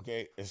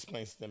 Okay,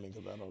 explain stemming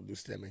because I don't do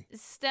stemming.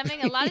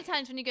 Stemming, a lot of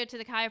times when you go to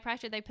the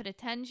chiropractor, they put a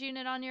TENS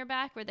unit on your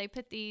back where they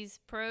put these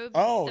probes,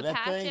 Oh, the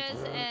that thing.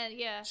 patches, and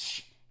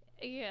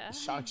yeah.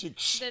 Shock you.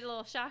 The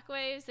little shock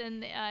waves,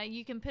 and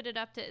you can put it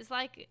up to, it's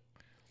like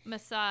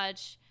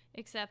massage,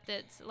 except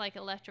it's like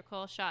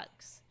electrical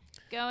shocks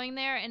going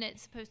there, and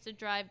it's supposed to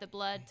drive the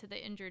blood to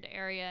the injured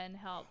area and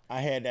help.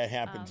 I had that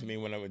happen to me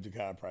when I went to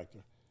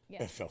chiropractor.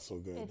 Yeah. It felt so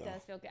good. It though.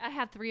 does feel good. I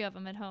have 3 of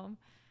them at home.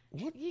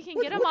 What- You can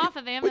what- get them what- off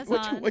of wait,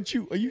 Amazon.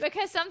 Are you?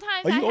 Because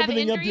sometimes Are I you have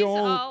opening up injuries your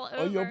own? all over.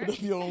 Are you opening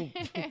up your own?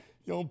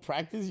 Your own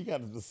practice? You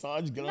got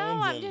massage guns.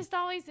 No, I'm and just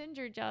always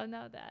injured. Y'all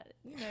know that.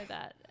 You know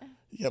that.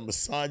 You got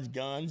massage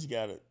guns. You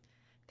got it.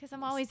 Because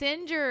I'm always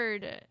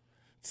injured.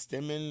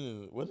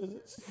 Stemming. And what is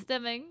it?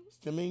 Stemming.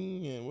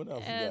 Stemming and what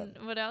else And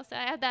you what else?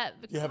 I had that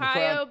You have a cryo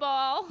crowd-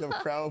 ball. got? You have a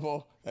crowd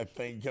ball. That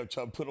thing you kept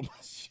trying to put on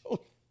my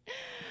shoulder.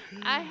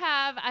 I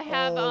have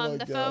Oh my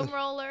the God. foam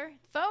roller.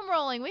 Foam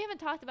rolling. We haven't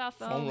talked about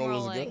foam Foam rollers are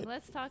rolling. good.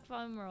 Let's talk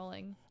foam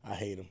rolling. I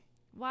hate them.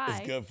 Why?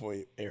 It's good for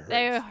you. It hurts.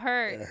 They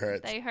hurt. It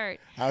hurts. They hurt.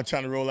 I was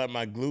trying to roll out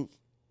my glute.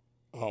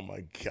 Oh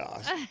my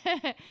gosh.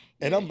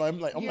 And I'm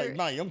like, you're-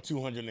 nah, I'm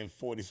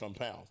 240 some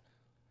pounds.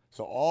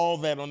 So all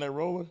that on that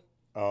roller,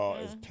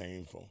 it's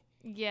painful.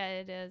 Yeah,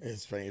 it is.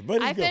 It's painful. But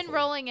it's I've good been for you.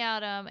 rolling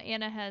out.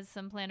 Anna has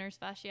some plantar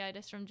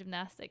fasciitis from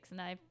gymnastics,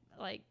 and I've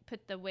like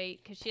put the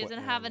weight because she Poor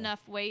doesn't have Anna.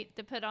 enough weight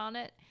to put on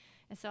it.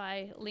 And so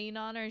I lean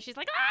on her and she's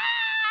like,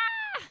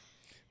 ah!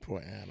 Poor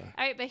Anna.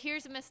 All right, but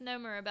here's a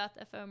misnomer about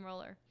the foam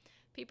roller.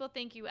 People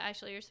think you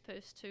actually are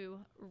supposed to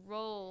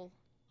roll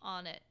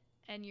on it,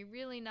 and you're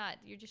really not.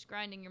 You're just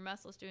grinding your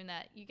muscles doing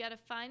that. You got to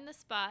find the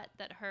spot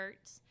that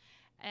hurts,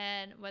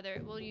 and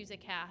whether we'll use a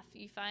calf,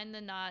 you find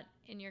the knot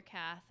in your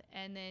calf,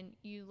 and then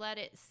you let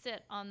it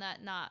sit on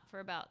that knot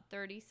for about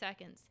 30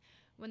 seconds.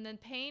 When the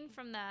pain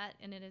from that,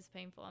 and it is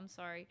painful, I'm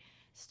sorry,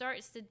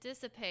 starts to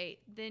dissipate,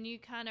 then you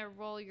kind of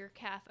roll your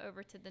calf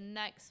over to the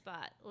next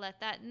spot. Let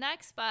that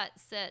next spot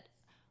sit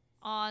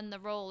on the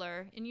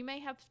roller, and you may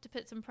have to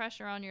put some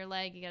pressure on your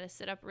leg. You got to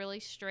sit up really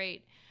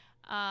straight,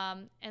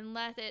 and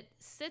let it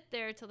sit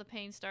there till the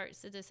pain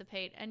starts to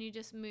dissipate, and you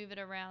just move it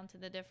around to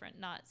the different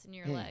knots in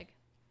your leg.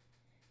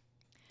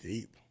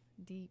 Deep.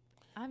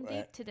 I'm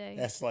Right. deep today.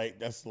 That's like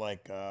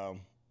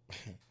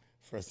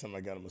first time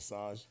I got a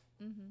massage,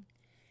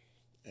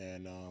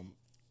 and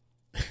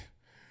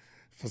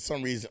for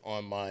some reason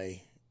on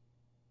my,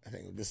 I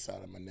think this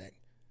side of my neck,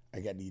 I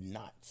got these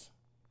knots,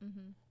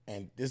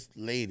 and this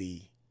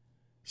lady,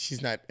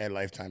 she's not at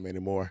Lifetime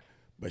anymore,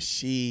 but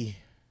she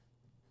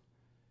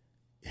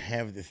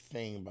have this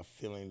thing about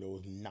feeling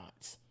those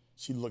knots.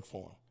 She looked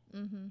for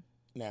them.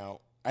 Now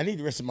I need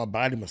the rest of my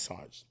body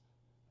massage.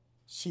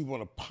 She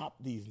want to pop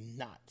these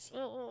knots.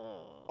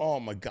 Oh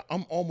my God,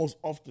 I'm almost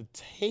off the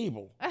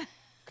table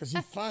because she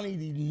finding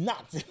these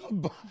knots in her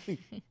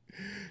body.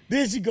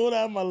 Then she go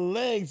down my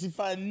legs, she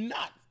find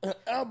knots in her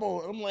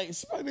elbow. I'm like,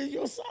 she might be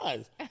your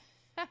size.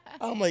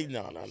 I'm like,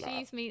 no.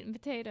 Cheese, meat, and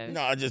potatoes.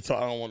 No, I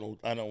don't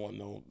want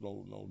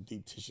no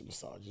deep tissue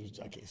massage, which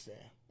I can't stand.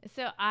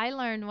 So I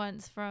learned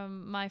once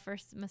from my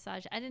first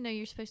massage, I didn't know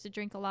you're supposed to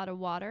drink a lot of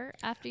water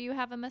after you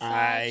have a massage.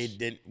 I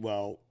didn't.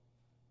 Well,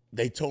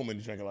 they told me to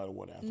drink a lot of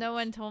water. After. No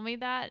one told me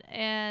that,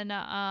 and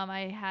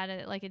I had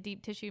a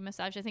deep tissue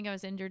massage. I think I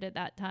was injured at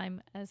that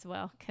time as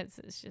well because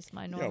it's just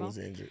my normal. I was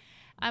injured.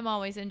 I'm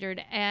always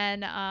injured,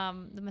 and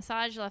the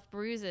massage left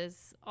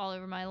bruises all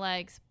over my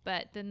legs.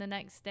 But then the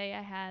next day,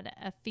 I had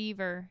a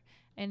fever.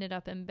 Ended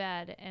up in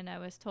bed, and I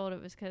was told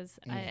it was because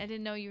I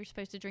didn't know you were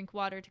supposed to drink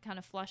water to kind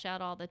of flush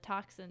out all the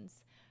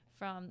toxins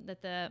from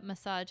that the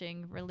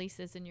massaging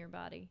releases in your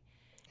body.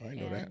 I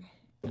didn't know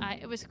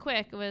that. It was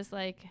quick. It was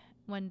like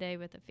one day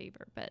with a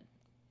fever, but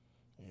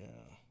Yeah.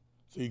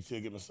 So you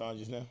still get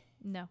massages now?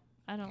 no,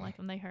 I don't like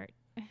them. They hurt.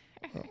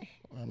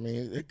 I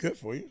mean, they're good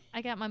for you.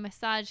 I got my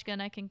massage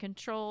gun. I can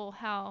control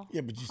how.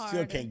 Yeah, but you still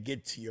hard can't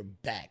get to your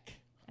back.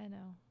 I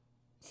know.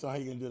 So how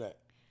you gonna do that?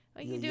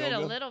 Well, you can do it a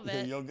little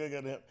bit. Yoga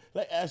gonna help.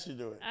 Let Asher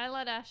do it. I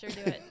let Asher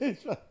do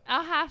it.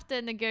 I'll have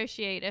to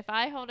negotiate. If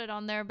I hold it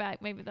on their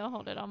back, maybe they'll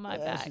hold it on my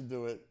Let back. Asher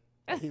do it.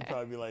 He'd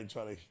probably be like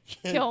trying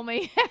to Kill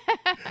me.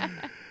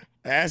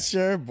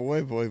 Asher,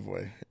 boy.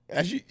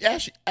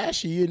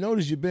 Asher, you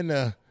notice you've been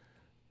the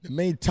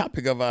main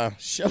topic of our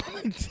show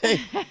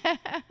today.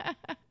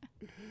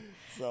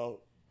 So,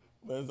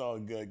 but it's all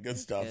good. Good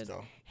stuff, Good.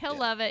 though. He'll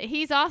love it.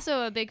 He's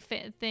also a big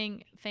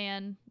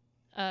fan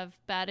of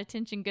bad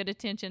attention, good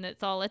attention.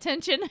 It's all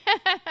attention.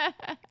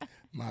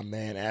 My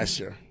man,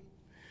 Asher.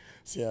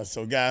 So, yeah,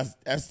 so guys,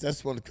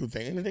 that's one of the cool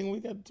things. Anything we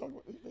got to talk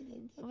about?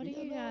 What do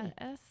you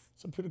got?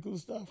 Some pretty cool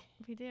stuff.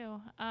 We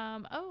do.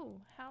 How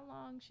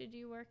long should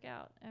you work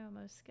out? I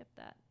almost skipped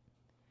that.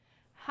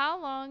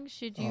 How long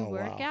should you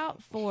work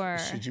out for?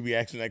 Should you be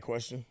asking that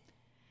question?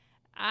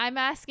 I'm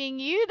asking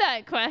you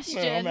that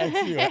question. No, I'm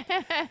asking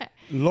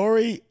you.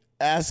 Lori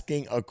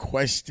asking a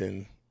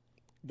question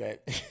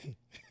that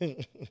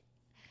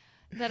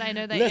that I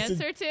know the Listen,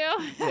 answer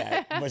to.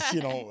 yeah, but she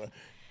don't.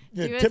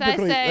 Do as I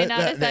say, not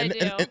as I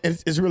do.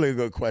 It's really a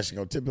good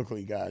question.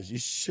 Typically, guys, you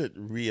should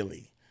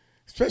really,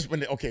 especially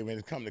when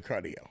it comes to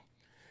cardio.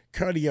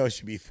 Cardio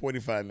should be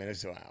 45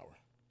 minutes to an hour.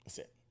 That's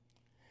it.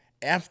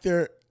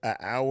 After an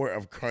hour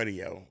of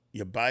cardio,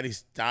 your body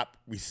stops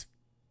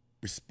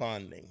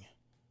responding.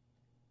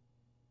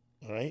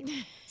 All right?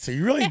 So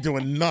you're really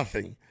doing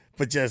nothing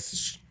but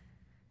just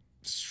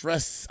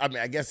stress. I mean,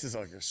 I guess it's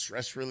like a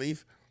stress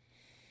relief.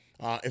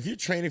 If you're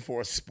training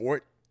for a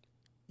sport,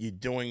 you're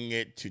doing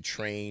it to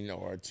train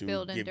or to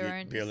build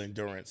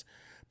endurance.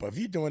 But if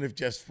you're doing it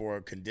just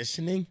for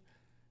conditioning,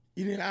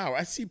 you need an hour.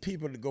 I see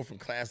people that go from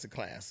class to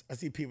class. I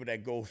see people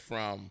that go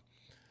from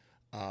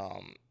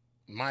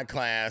my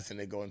class and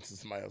they go into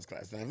somebody else's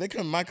class. Now, if they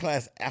come to my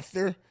class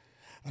after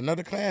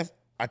another class,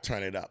 I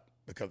turn it up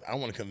because I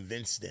want to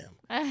convince them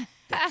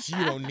that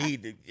you don't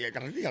need to. You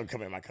don't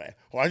come in my class.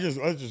 Oh, I just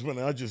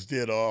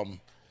did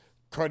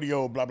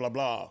cardio, blah blah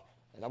blah,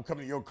 and I'm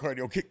coming to your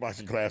cardio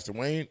kickboxing class,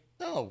 Dwayne.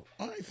 No,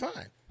 all right, fine.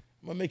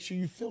 I'm gonna make sure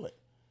you feel it.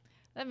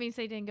 That means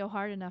they didn't go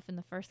hard enough in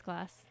the first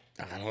class.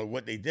 I don't know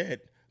what they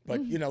did,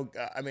 but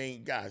I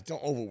mean, guys,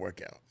 don't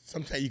overwork out.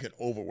 Sometimes you can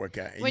overwork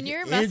out. When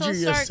your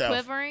muscles start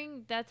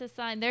quivering, that's a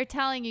sign. They're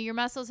telling you your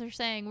muscles are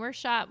saying, "We're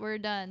shot, we're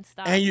done,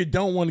 stop." And you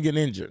don't want to get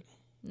injured.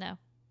 No.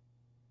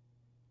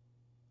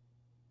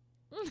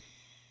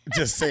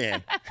 Just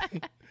saying.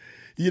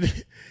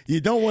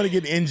 You don't want to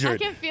get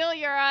injured. I can feel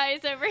your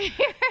eyes over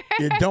here.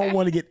 You don't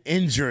want to get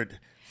injured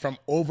from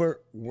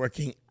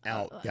overworking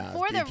out, guys.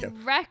 For Be the careful.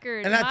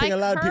 record, And I think a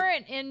lot my of peop-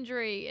 current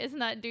injury is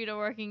not due to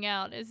working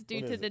out. It's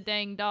due What to is the it?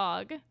 dang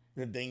dog.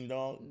 The ding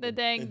dog. The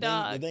dang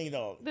dog. The ding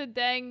dog. The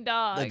dang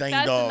dog. The dang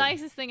That's dog. the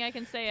nicest thing I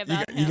can say You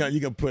about got, him. you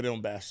can put it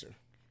on Bastard.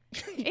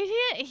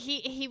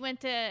 He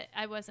went to.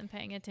 I wasn't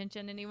paying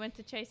attention, and he went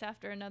to chase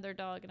after another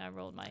dog, and I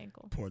rolled my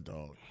ankle. Poor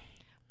dog.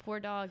 Poor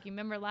dog. You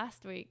remember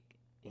last week?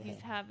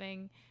 He's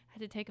having. I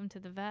had to take him to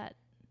the vet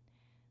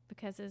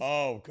because his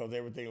Because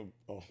everything.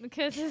 Oh,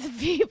 because his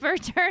beeper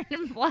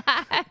turned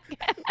black.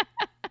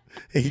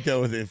 he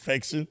dealt with the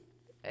infection.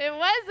 It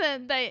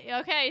wasn't.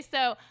 Okay,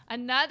 so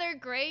another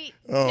great.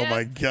 Oh tip,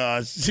 my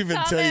gosh, she been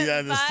some telling you that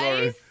in the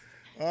story. advice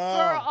for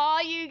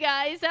all you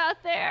guys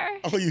out there.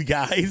 Oh, you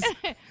guys,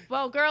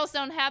 Well, girls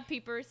don't have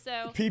peepers,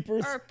 so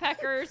Peepers? or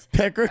peckers.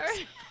 peckers,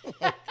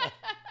 Or-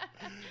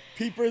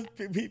 peepers,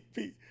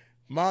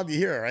 Mom, you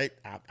hear, right?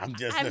 I'm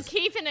just. I'm listen.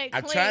 keeping it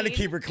I'm clean. trying to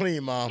keep her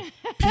clean, Mom.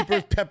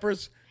 Peepers,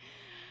 peppers.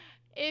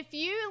 If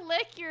you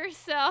lick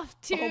yourself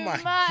too Oh my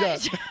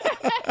much,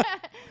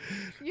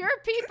 your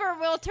peeper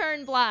will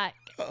turn black.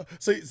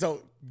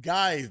 So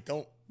guys,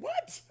 don't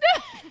what?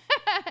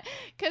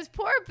 Because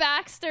poor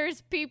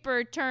Baxter's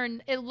peeper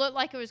turned, it looked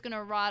like it was going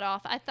to rot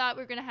off. I thought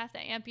we were going to have to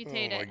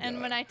amputate Oh my it. And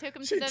God. when I took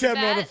him She to the tell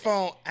me on the vet,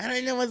 phone. I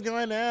don't know what's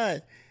going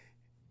on.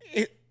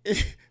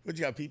 What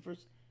you got,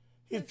 peepers?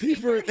 His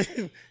peeper,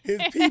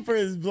 his peeper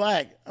is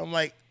black. I'm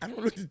like, I don't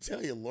know what to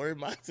tell you, Lori.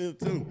 Mine is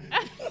too.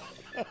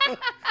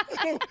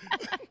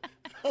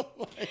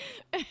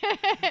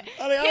 I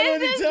don't know his what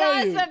to is tell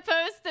not you.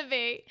 supposed to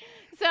be.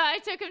 So I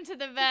took him to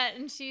the vet,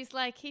 and she's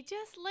like, he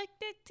just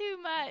licked it too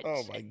much.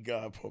 Oh my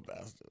God, poor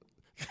bastard.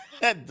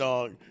 That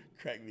dog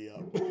cracked me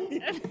up.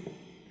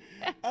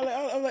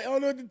 I'm like, I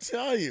don't know what to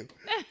tell you.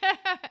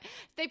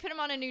 They put him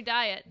on a new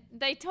diet.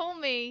 They told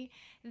me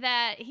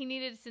that he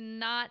needed to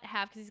not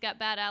have, because he's got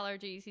bad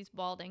allergies, he's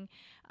balding,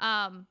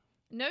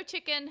 no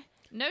chicken,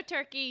 no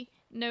turkey,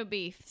 no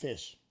beef.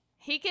 Fish,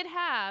 He could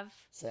have,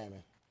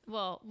 salmon.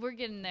 well, we're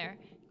getting there,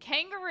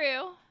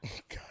 kangaroo, Oh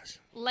gosh.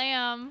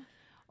 lamb,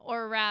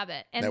 or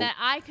rabbit. And Now- that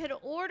I could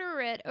order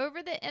it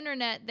over the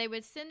internet. They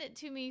would send it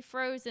to me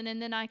frozen,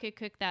 and then I could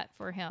cook that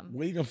for him.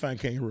 Where you gonna find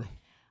kangaroo?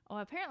 Oh,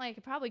 apparently I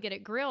could probably get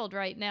it grilled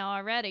right now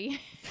already.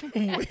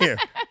 Where?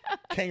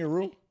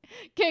 Kangaroo?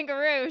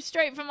 Kangaroo,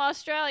 straight from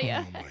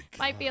Australia. Oh, my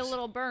Might be a gosh.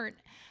 little burnt.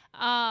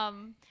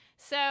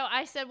 So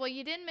I said, well,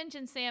 you didn't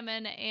mention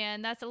salmon,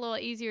 and that's a little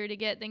easier to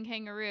get than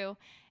kangaroo.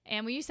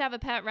 And we used to have a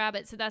pet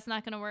rabbit, so that's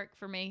not going to work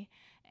for me.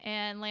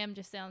 And lamb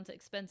just sounds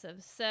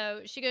expensive.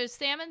 So she goes,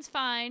 salmon's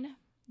fine.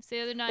 It's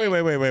the other night.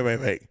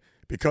 Wait.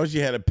 Because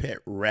you had a pet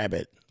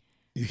rabbit,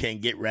 you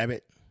can't get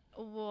rabbit?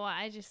 Well,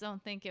 I just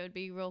don't think it would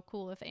be real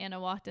cool if Anna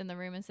walked in the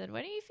room and said,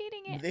 what are you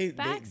feeding it? They-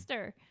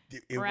 Baxter.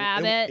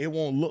 It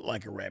won't look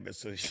like a rabbit,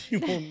 so she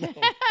won't know.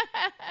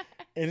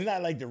 It's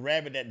not like the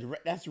rabbit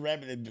that's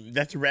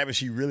the rabbit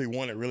she really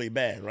wanted really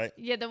bad, right?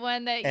 Yeah, the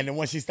one that And the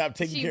one she stopped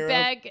taking care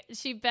of.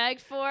 she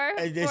begged for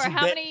And then for she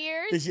how beg- many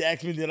years? Did she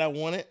ask me did I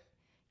want it?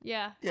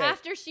 Yeah. Yeah.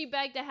 After she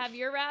begged to have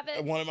your I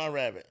rabbit. wanted my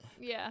rabbit.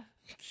 Yeah.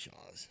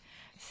 Gosh.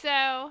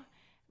 So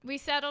we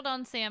settled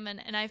on salmon,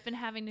 and I've been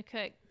having to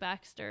cook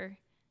Baxter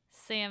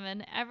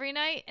salmon every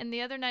night. And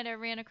the other night I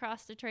ran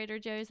across to Trader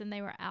Joe's, and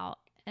they were out,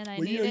 and I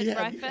needed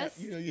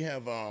breakfast. You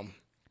have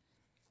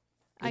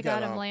I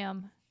got him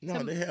lamb. No,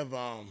 Some- they have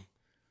oh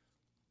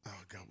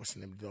God, what's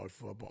the name of the dog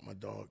before I bought my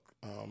dog?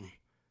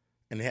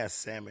 And it has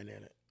salmon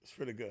in it. It's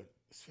pretty good.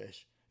 It's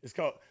fish. It's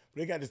called.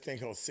 They got this thing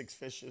called Six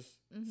Fishes.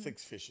 Mm-hmm.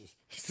 Six Fishes.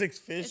 Six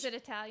fish. Is it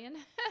Italian?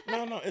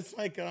 No, it's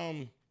like I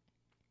don't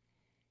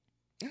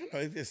know.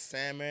 It's just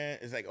salmon.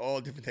 It's like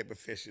all different type of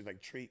fish. It's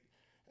like treat.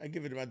 I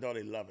give it to my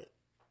daughter. They love it.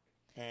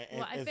 And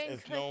Well, I've been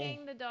it's known-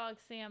 cooking the dog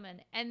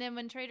salmon, and then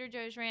when Trader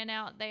Joe's ran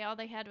out, all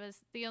they had was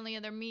the only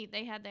other meat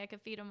they had that I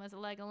could feed them was a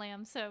leg of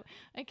lamb. So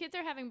my kids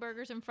are having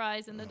burgers and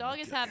fries, and the dog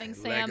is God, having leg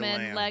of salmon,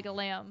 lamb. leg of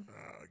lamb.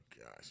 Oh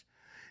gosh.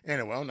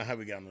 Anyway, I don't know how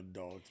we got on the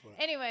dogs, but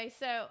Anyway,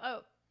 so I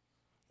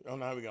don't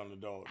know how we got on the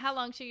dogs. how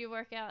long should you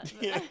work out?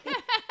 Yeah.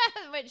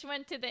 Which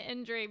went to the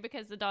injury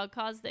because the dog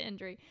caused the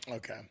injury.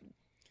 Okay.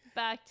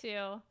 Back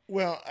to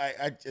Well,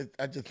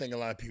 I just think a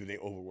lot of people they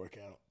overwork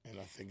out, and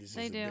I think it's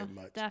they just a do bit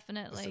much.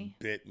 definitely. It's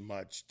a bit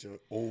much to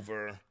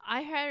over.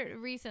 I heard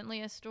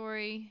recently a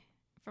story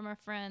from a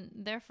friend,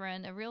 their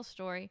friend, a real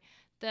story.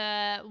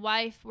 The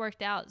wife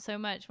worked out so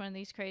much, one of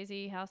these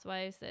crazy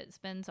housewives that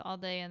spends all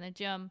day in the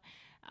gym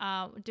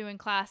doing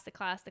class to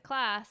class to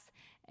class,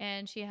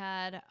 and she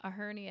had a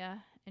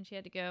hernia, and she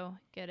had to go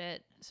get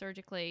it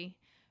surgically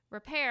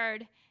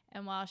repaired.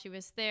 And while she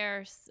was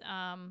there,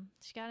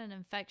 she got an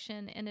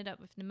infection, ended up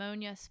with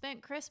pneumonia,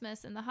 spent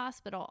Christmas in the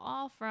hospital,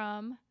 all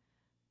from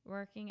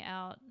working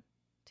out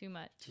too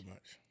much. Too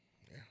much.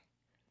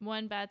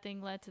 One bad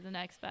thing led to the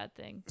next bad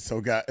thing.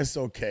 So, guys, it's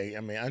okay. I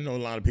mean, I know a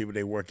lot of people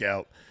they work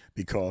out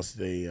because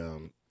they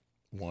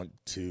want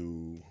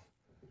to,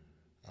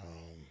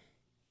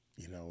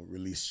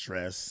 release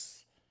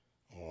stress,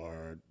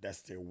 or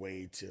that's their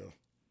way to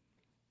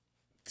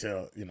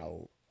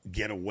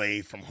get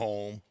away from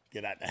home,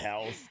 get out the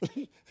house.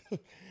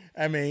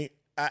 I mean,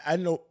 I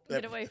know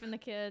Get away from the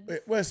kids.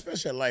 Well,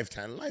 especially at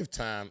Lifetime.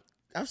 Lifetime,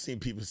 I've seen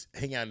people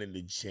hang out in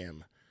the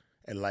gym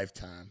at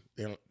Lifetime.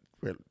 They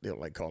don't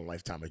like calling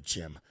Lifetime a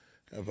gym,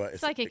 but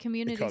It's like a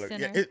community they call center.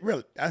 Yeah, it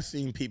really. I've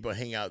seen people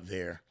hang out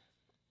there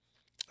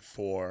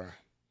for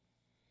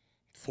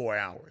 4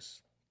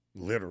 hours,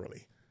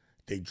 literally.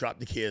 They drop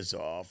the kids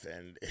off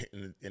and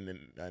in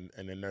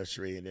the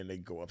nursery, and then they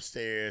go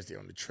upstairs. They're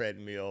on the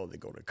treadmill. They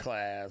go to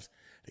class.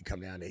 They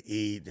come down. They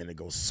eat. Then they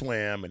go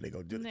swim, and they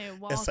go do. And they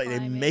wall It's like they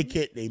climbing.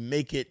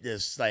 make it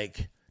this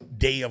like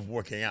day of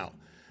working out,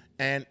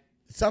 and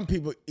some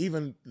people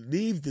even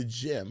leave the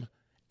gym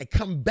and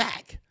come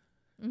back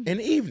in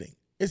the evening.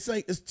 It's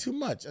like it's too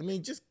much. I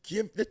mean, just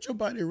let your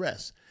body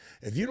rest.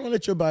 If you don't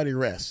let your body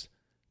rest,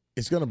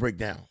 it's gonna break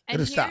down.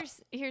 And It'll stop.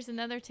 here's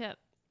another tip.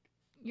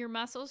 Your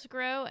muscles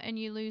grow and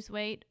you lose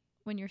weight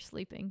when you're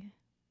sleeping.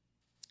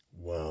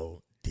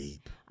 Whoa,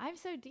 deep. I'm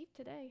so deep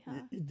today, huh?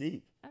 You're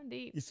deep. I'm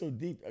deep. You're so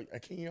deep. I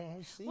can't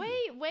even see you.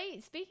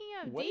 Wait. Speaking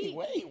of Wait. deep.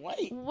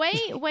 Wait.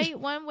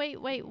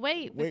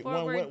 Wait.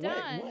 Before we're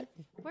done. What?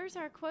 Where's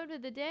our quote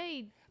of the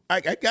day? I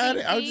got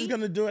it. I was Deep. just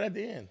gonna do it at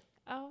the end.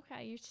 Oh,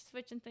 okay. You're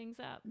switching things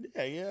up.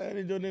 Yeah. I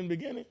didn't do it in the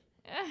beginning.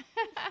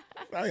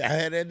 I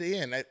had it at the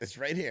end. It's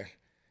right here.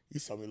 You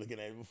saw me looking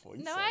at it before.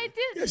 You No, saw I me.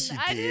 didn't. Yes, you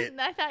I did. didn't.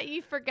 I thought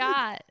you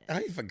forgot.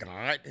 I forgot.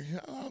 I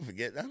don't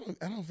forget.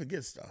 I don't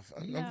forget stuff.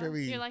 I'm No,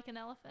 very. you're like an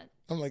elephant.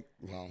 I'm like,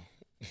 well,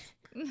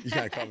 you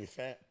gotta call me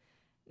fat.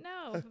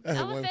 No,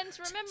 elephants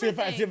remember See if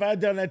things. I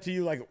done that to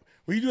you, like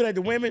when you do that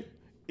to women,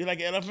 you're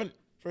like an elephant.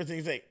 First thing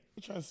you say,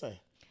 what you trying to say?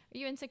 Are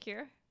you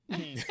insecure?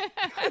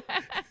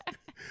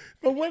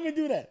 But women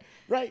do that,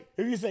 right?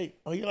 If you say,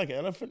 oh, you're like an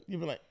elephant, you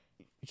be like,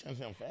 you trying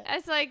to say I'm fat?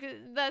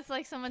 That's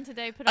like someone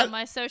today put on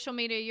my social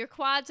media. Your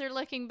quads are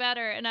looking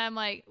better, and I'm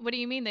like, what do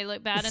you mean they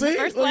look bad in the See?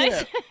 first Look at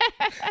place?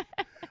 that.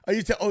 Or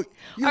you say, oh,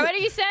 you Or look, what are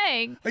you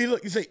saying? or you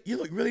say, you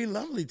look really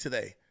lovely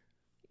today.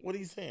 What are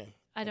you saying?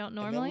 I don't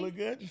I never normally. look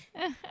good.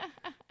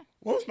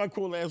 What was my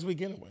cool last week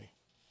anyway?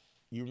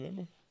 You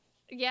remember?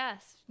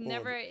 Yes,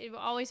 never.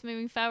 Always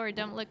moving forward.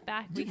 Don't look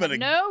back. You We better- have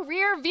no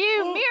rear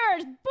view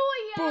mirrors.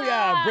 Booyah!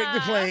 Booyah! Break the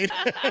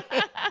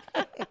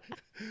plane.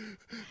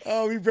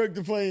 Oh, we broke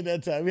the plane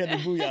that time. We had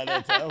the booyah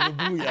that time. That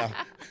was a booyah.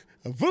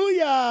 A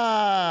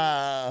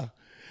booyah!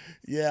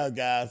 Yeah,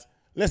 guys.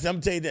 Listen, I'm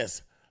going to tell you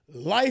this.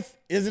 Life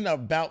isn't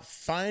about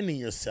finding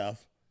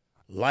yourself.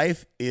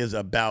 Life is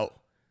about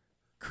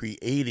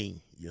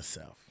creating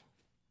yourself.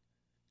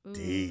 Ooh,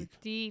 Deep.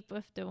 deep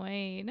with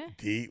Dwayne.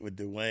 Deep with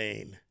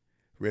Dwayne.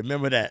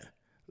 Remember that.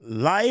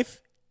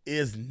 Life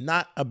is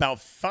not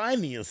about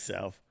finding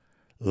yourself.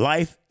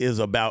 Life is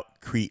about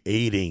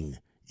creating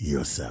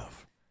yourself.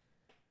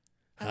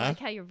 I like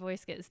how your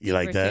voice gets deeper You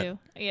like that? too.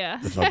 Yeah.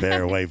 That's my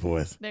Barry White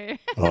voice. There.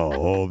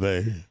 Oh,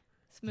 baby.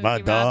 Smokey My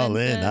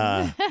darling,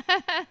 Robinson.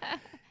 I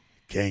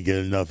can't get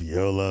enough of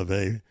your love,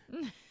 baby.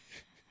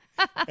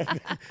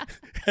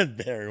 That's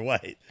Barry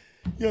White.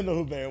 You don't know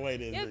who Barry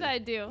White is. Yes, do you? I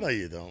do. No,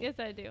 you don't. Yes,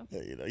 I do.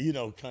 No, you don't. You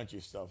know country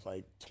stuff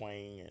like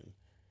twang and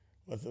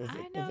what's it? I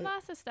know what's it?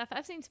 lots of stuff.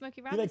 I've seen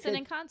Smokey like Robinson Kirk-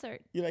 in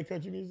concert. You like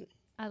country music?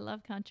 I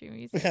love country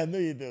music. I know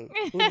you do.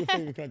 Who's your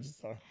favorite country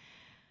star?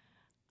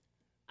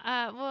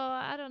 Well,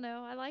 I don't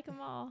know. I like them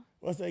all.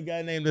 What's that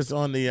guy name that's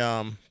on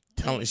the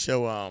talent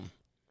show?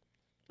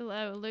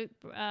 Hello, Luke.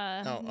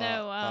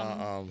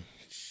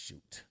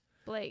 Shoot.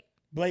 Blake.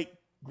 Blake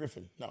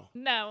Griffin. No.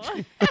 No.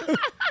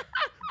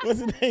 What's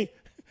his name?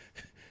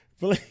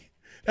 Blake.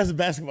 That's a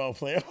basketball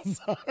player. I'm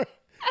sorry.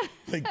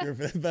 Blake Griffin.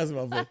 That's a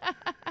basketball player.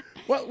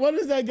 What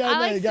is that guy I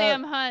like name?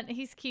 Sam Hunt.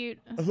 He's cute.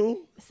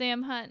 Who?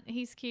 Sam Hunt.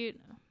 He's cute.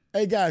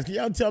 Hey guys, can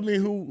y'all tell me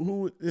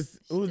who's It's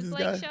this Blake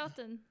guy?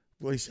 Shelton.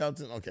 Blake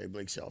Shelton. Okay,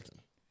 Blake Shelton.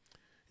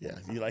 Yeah,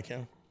 you like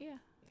him? Yeah.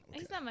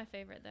 He's not my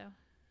favorite though.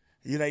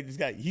 You like this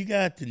guy? You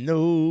got to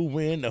know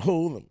when to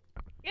hold him.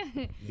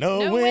 Know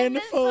Know when when to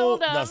to fold.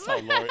 fold 'em. That's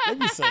all, Lord. Let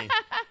me sing.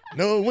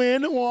 Know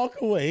when to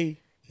walk away.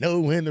 Know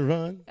when to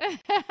run.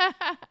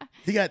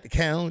 You got to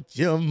count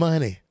your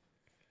money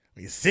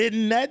when you're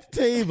sitting at the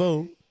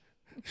table.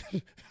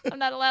 I'm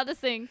not allowed to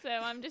sing, so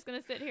I'm just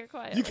gonna sit here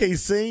quietly. You can't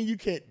sing. You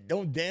can't.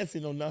 Don't dance.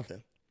 No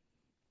nothing.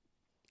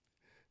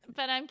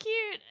 But I'm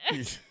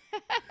cute.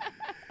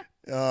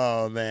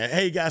 Oh man.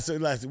 Hey guys, so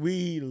listen,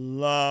 we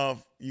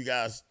love you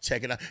guys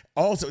checking out.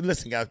 Also,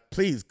 listen, guys,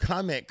 please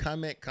comment.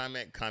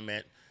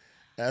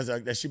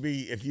 That should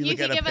be if you You look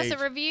can at give a page. us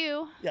a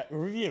review. Yeah, a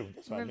review.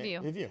 That's what I meant.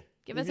 Review. Review.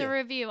 Give us a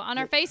review on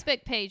our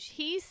Facebook page.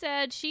 He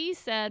said, she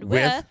said,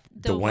 With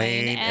with Dwayne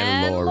Dwayne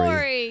and and Lori.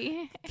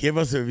 Lori. Give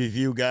us a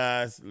review,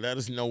 guys. Let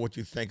us know what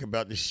you think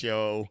about the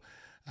show.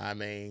 I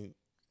mean,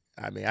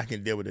 I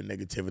can deal with the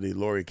negativity.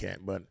 Lori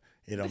can't, but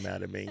it don't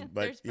matter to me.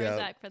 But There's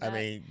Prozac for I that.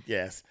 mean,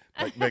 yes,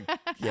 but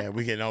yeah,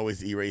 we can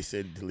always erase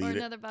it, Or delete it.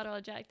 another bottle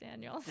of Jack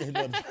Daniels.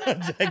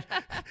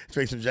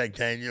 Drink some Jack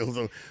Daniels.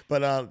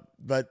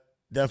 But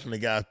definitely,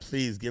 guys,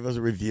 please give us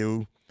a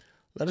review.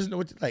 Let us know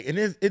what you like. And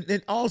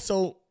it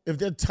also, if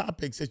there are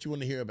topics that you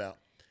want to hear about,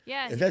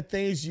 Yes. if there are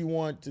things you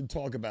want to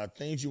talk about,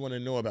 things you want to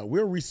know about,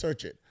 we'll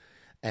research it.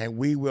 And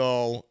we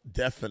will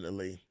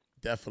definitely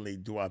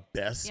do our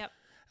best. Yep.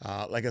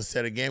 Like I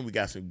said again, we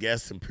got some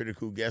guests, some pretty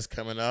cool guests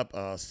coming up.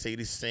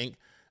 Sadie Sink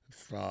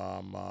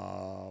from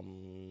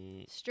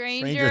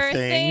Stranger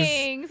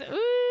Things.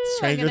 Ooh,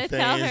 Stranger I'm gonna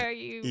tell Things. her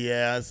you.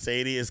 Yeah,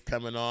 Sadie is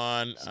coming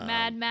on.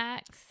 Mad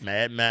Max.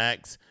 Mad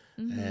Max,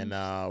 and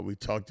I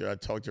talked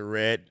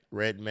to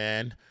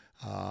Redman,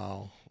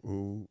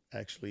 who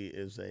actually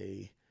is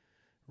a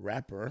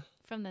rapper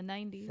From the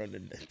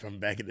 90s. from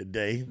back in the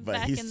day, but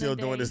Back he's in the still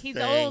doing day. his He's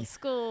thing. old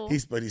school.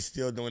 He's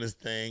still doing his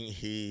thing.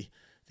 He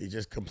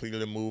just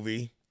completed a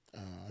movie,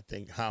 I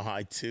think How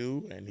High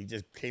 2, and he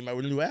just came out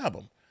with a new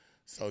album.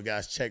 So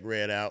guys, check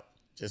Red out.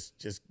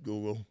 Just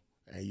Google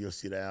and you'll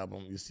see the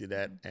album. You'll see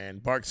that.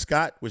 And Bart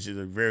Scott, which is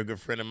a very good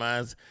friend of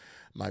mine,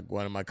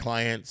 one of my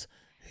clients.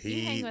 You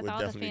He hang with would all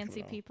the definitely fancy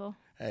come on. people.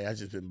 Hey, I've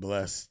just been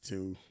blessed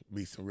to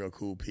meet some real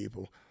cool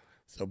people.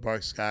 So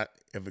Bart Scott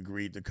have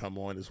agreed to come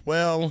on as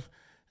well.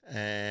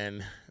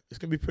 And it's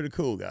going to be pretty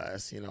cool,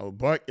 guys. You know,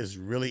 Bart is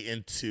really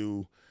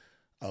into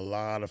a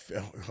lot of,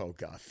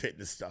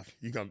 fitness stuff.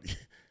 You guys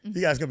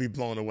going to be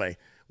blown away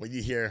when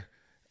you hear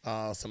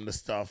some of the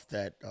stuff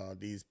that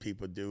these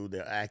people do.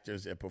 They're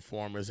actors, they're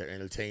performers, they're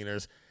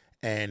entertainers,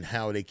 and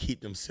how they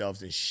keep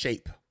themselves in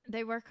shape.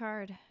 They work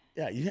hard.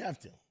 Yeah, you have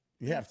to.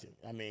 You have to.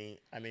 I mean,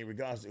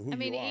 regardless of who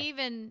you are.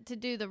 Even to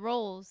do the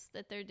roles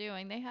that they're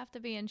doing, they have to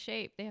be in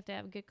shape. They have to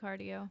have good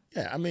cardio.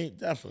 Yeah, I mean,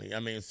 definitely. I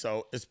mean,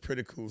 so it's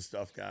pretty cool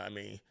stuff, guy. I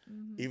mean,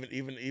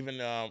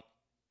 even our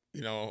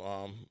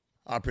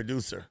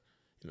producer,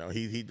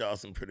 he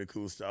does some pretty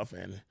cool stuff,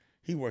 and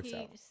he works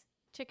out.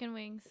 Chicken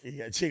wings. He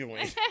got chicken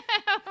wings.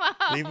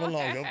 Leave him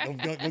alone.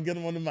 Go get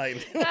him on the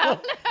mic. No,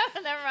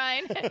 never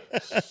mind.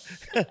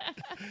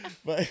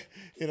 but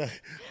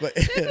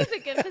This is a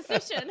good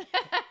position.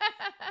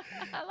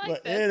 I like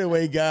but this.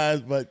 anyway,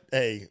 guys. But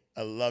hey,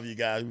 I love you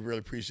guys. We really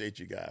appreciate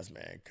you guys,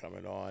 man,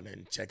 coming on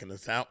and checking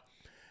us out.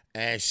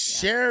 And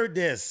share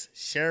this.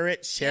 Share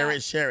it.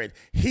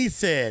 He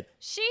said.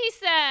 She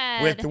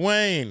said. With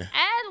Dwayne.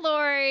 And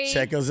Lori.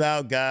 Check us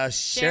out, guys.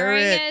 Share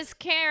Sharing it. is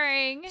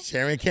caring.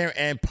 Sharing, caring,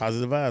 and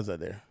positive vibes out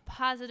there.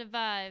 Positive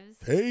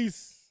vibes.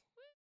 Peace.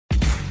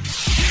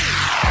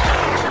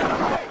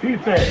 He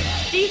said.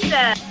 She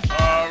said.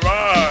 All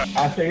right.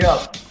 I say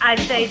up. I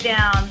say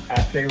down.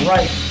 I say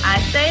right. I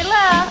say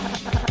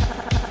left.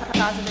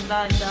 Positive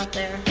vibes out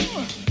there.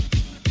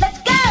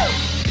 Let's go!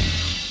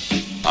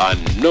 I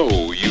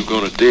know you're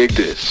gonna dig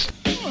this.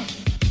 Can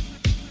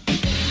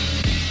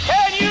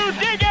you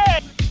dig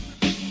it?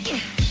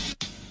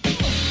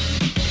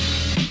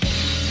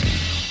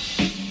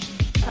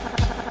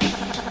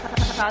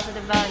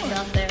 Positive vibes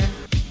out there.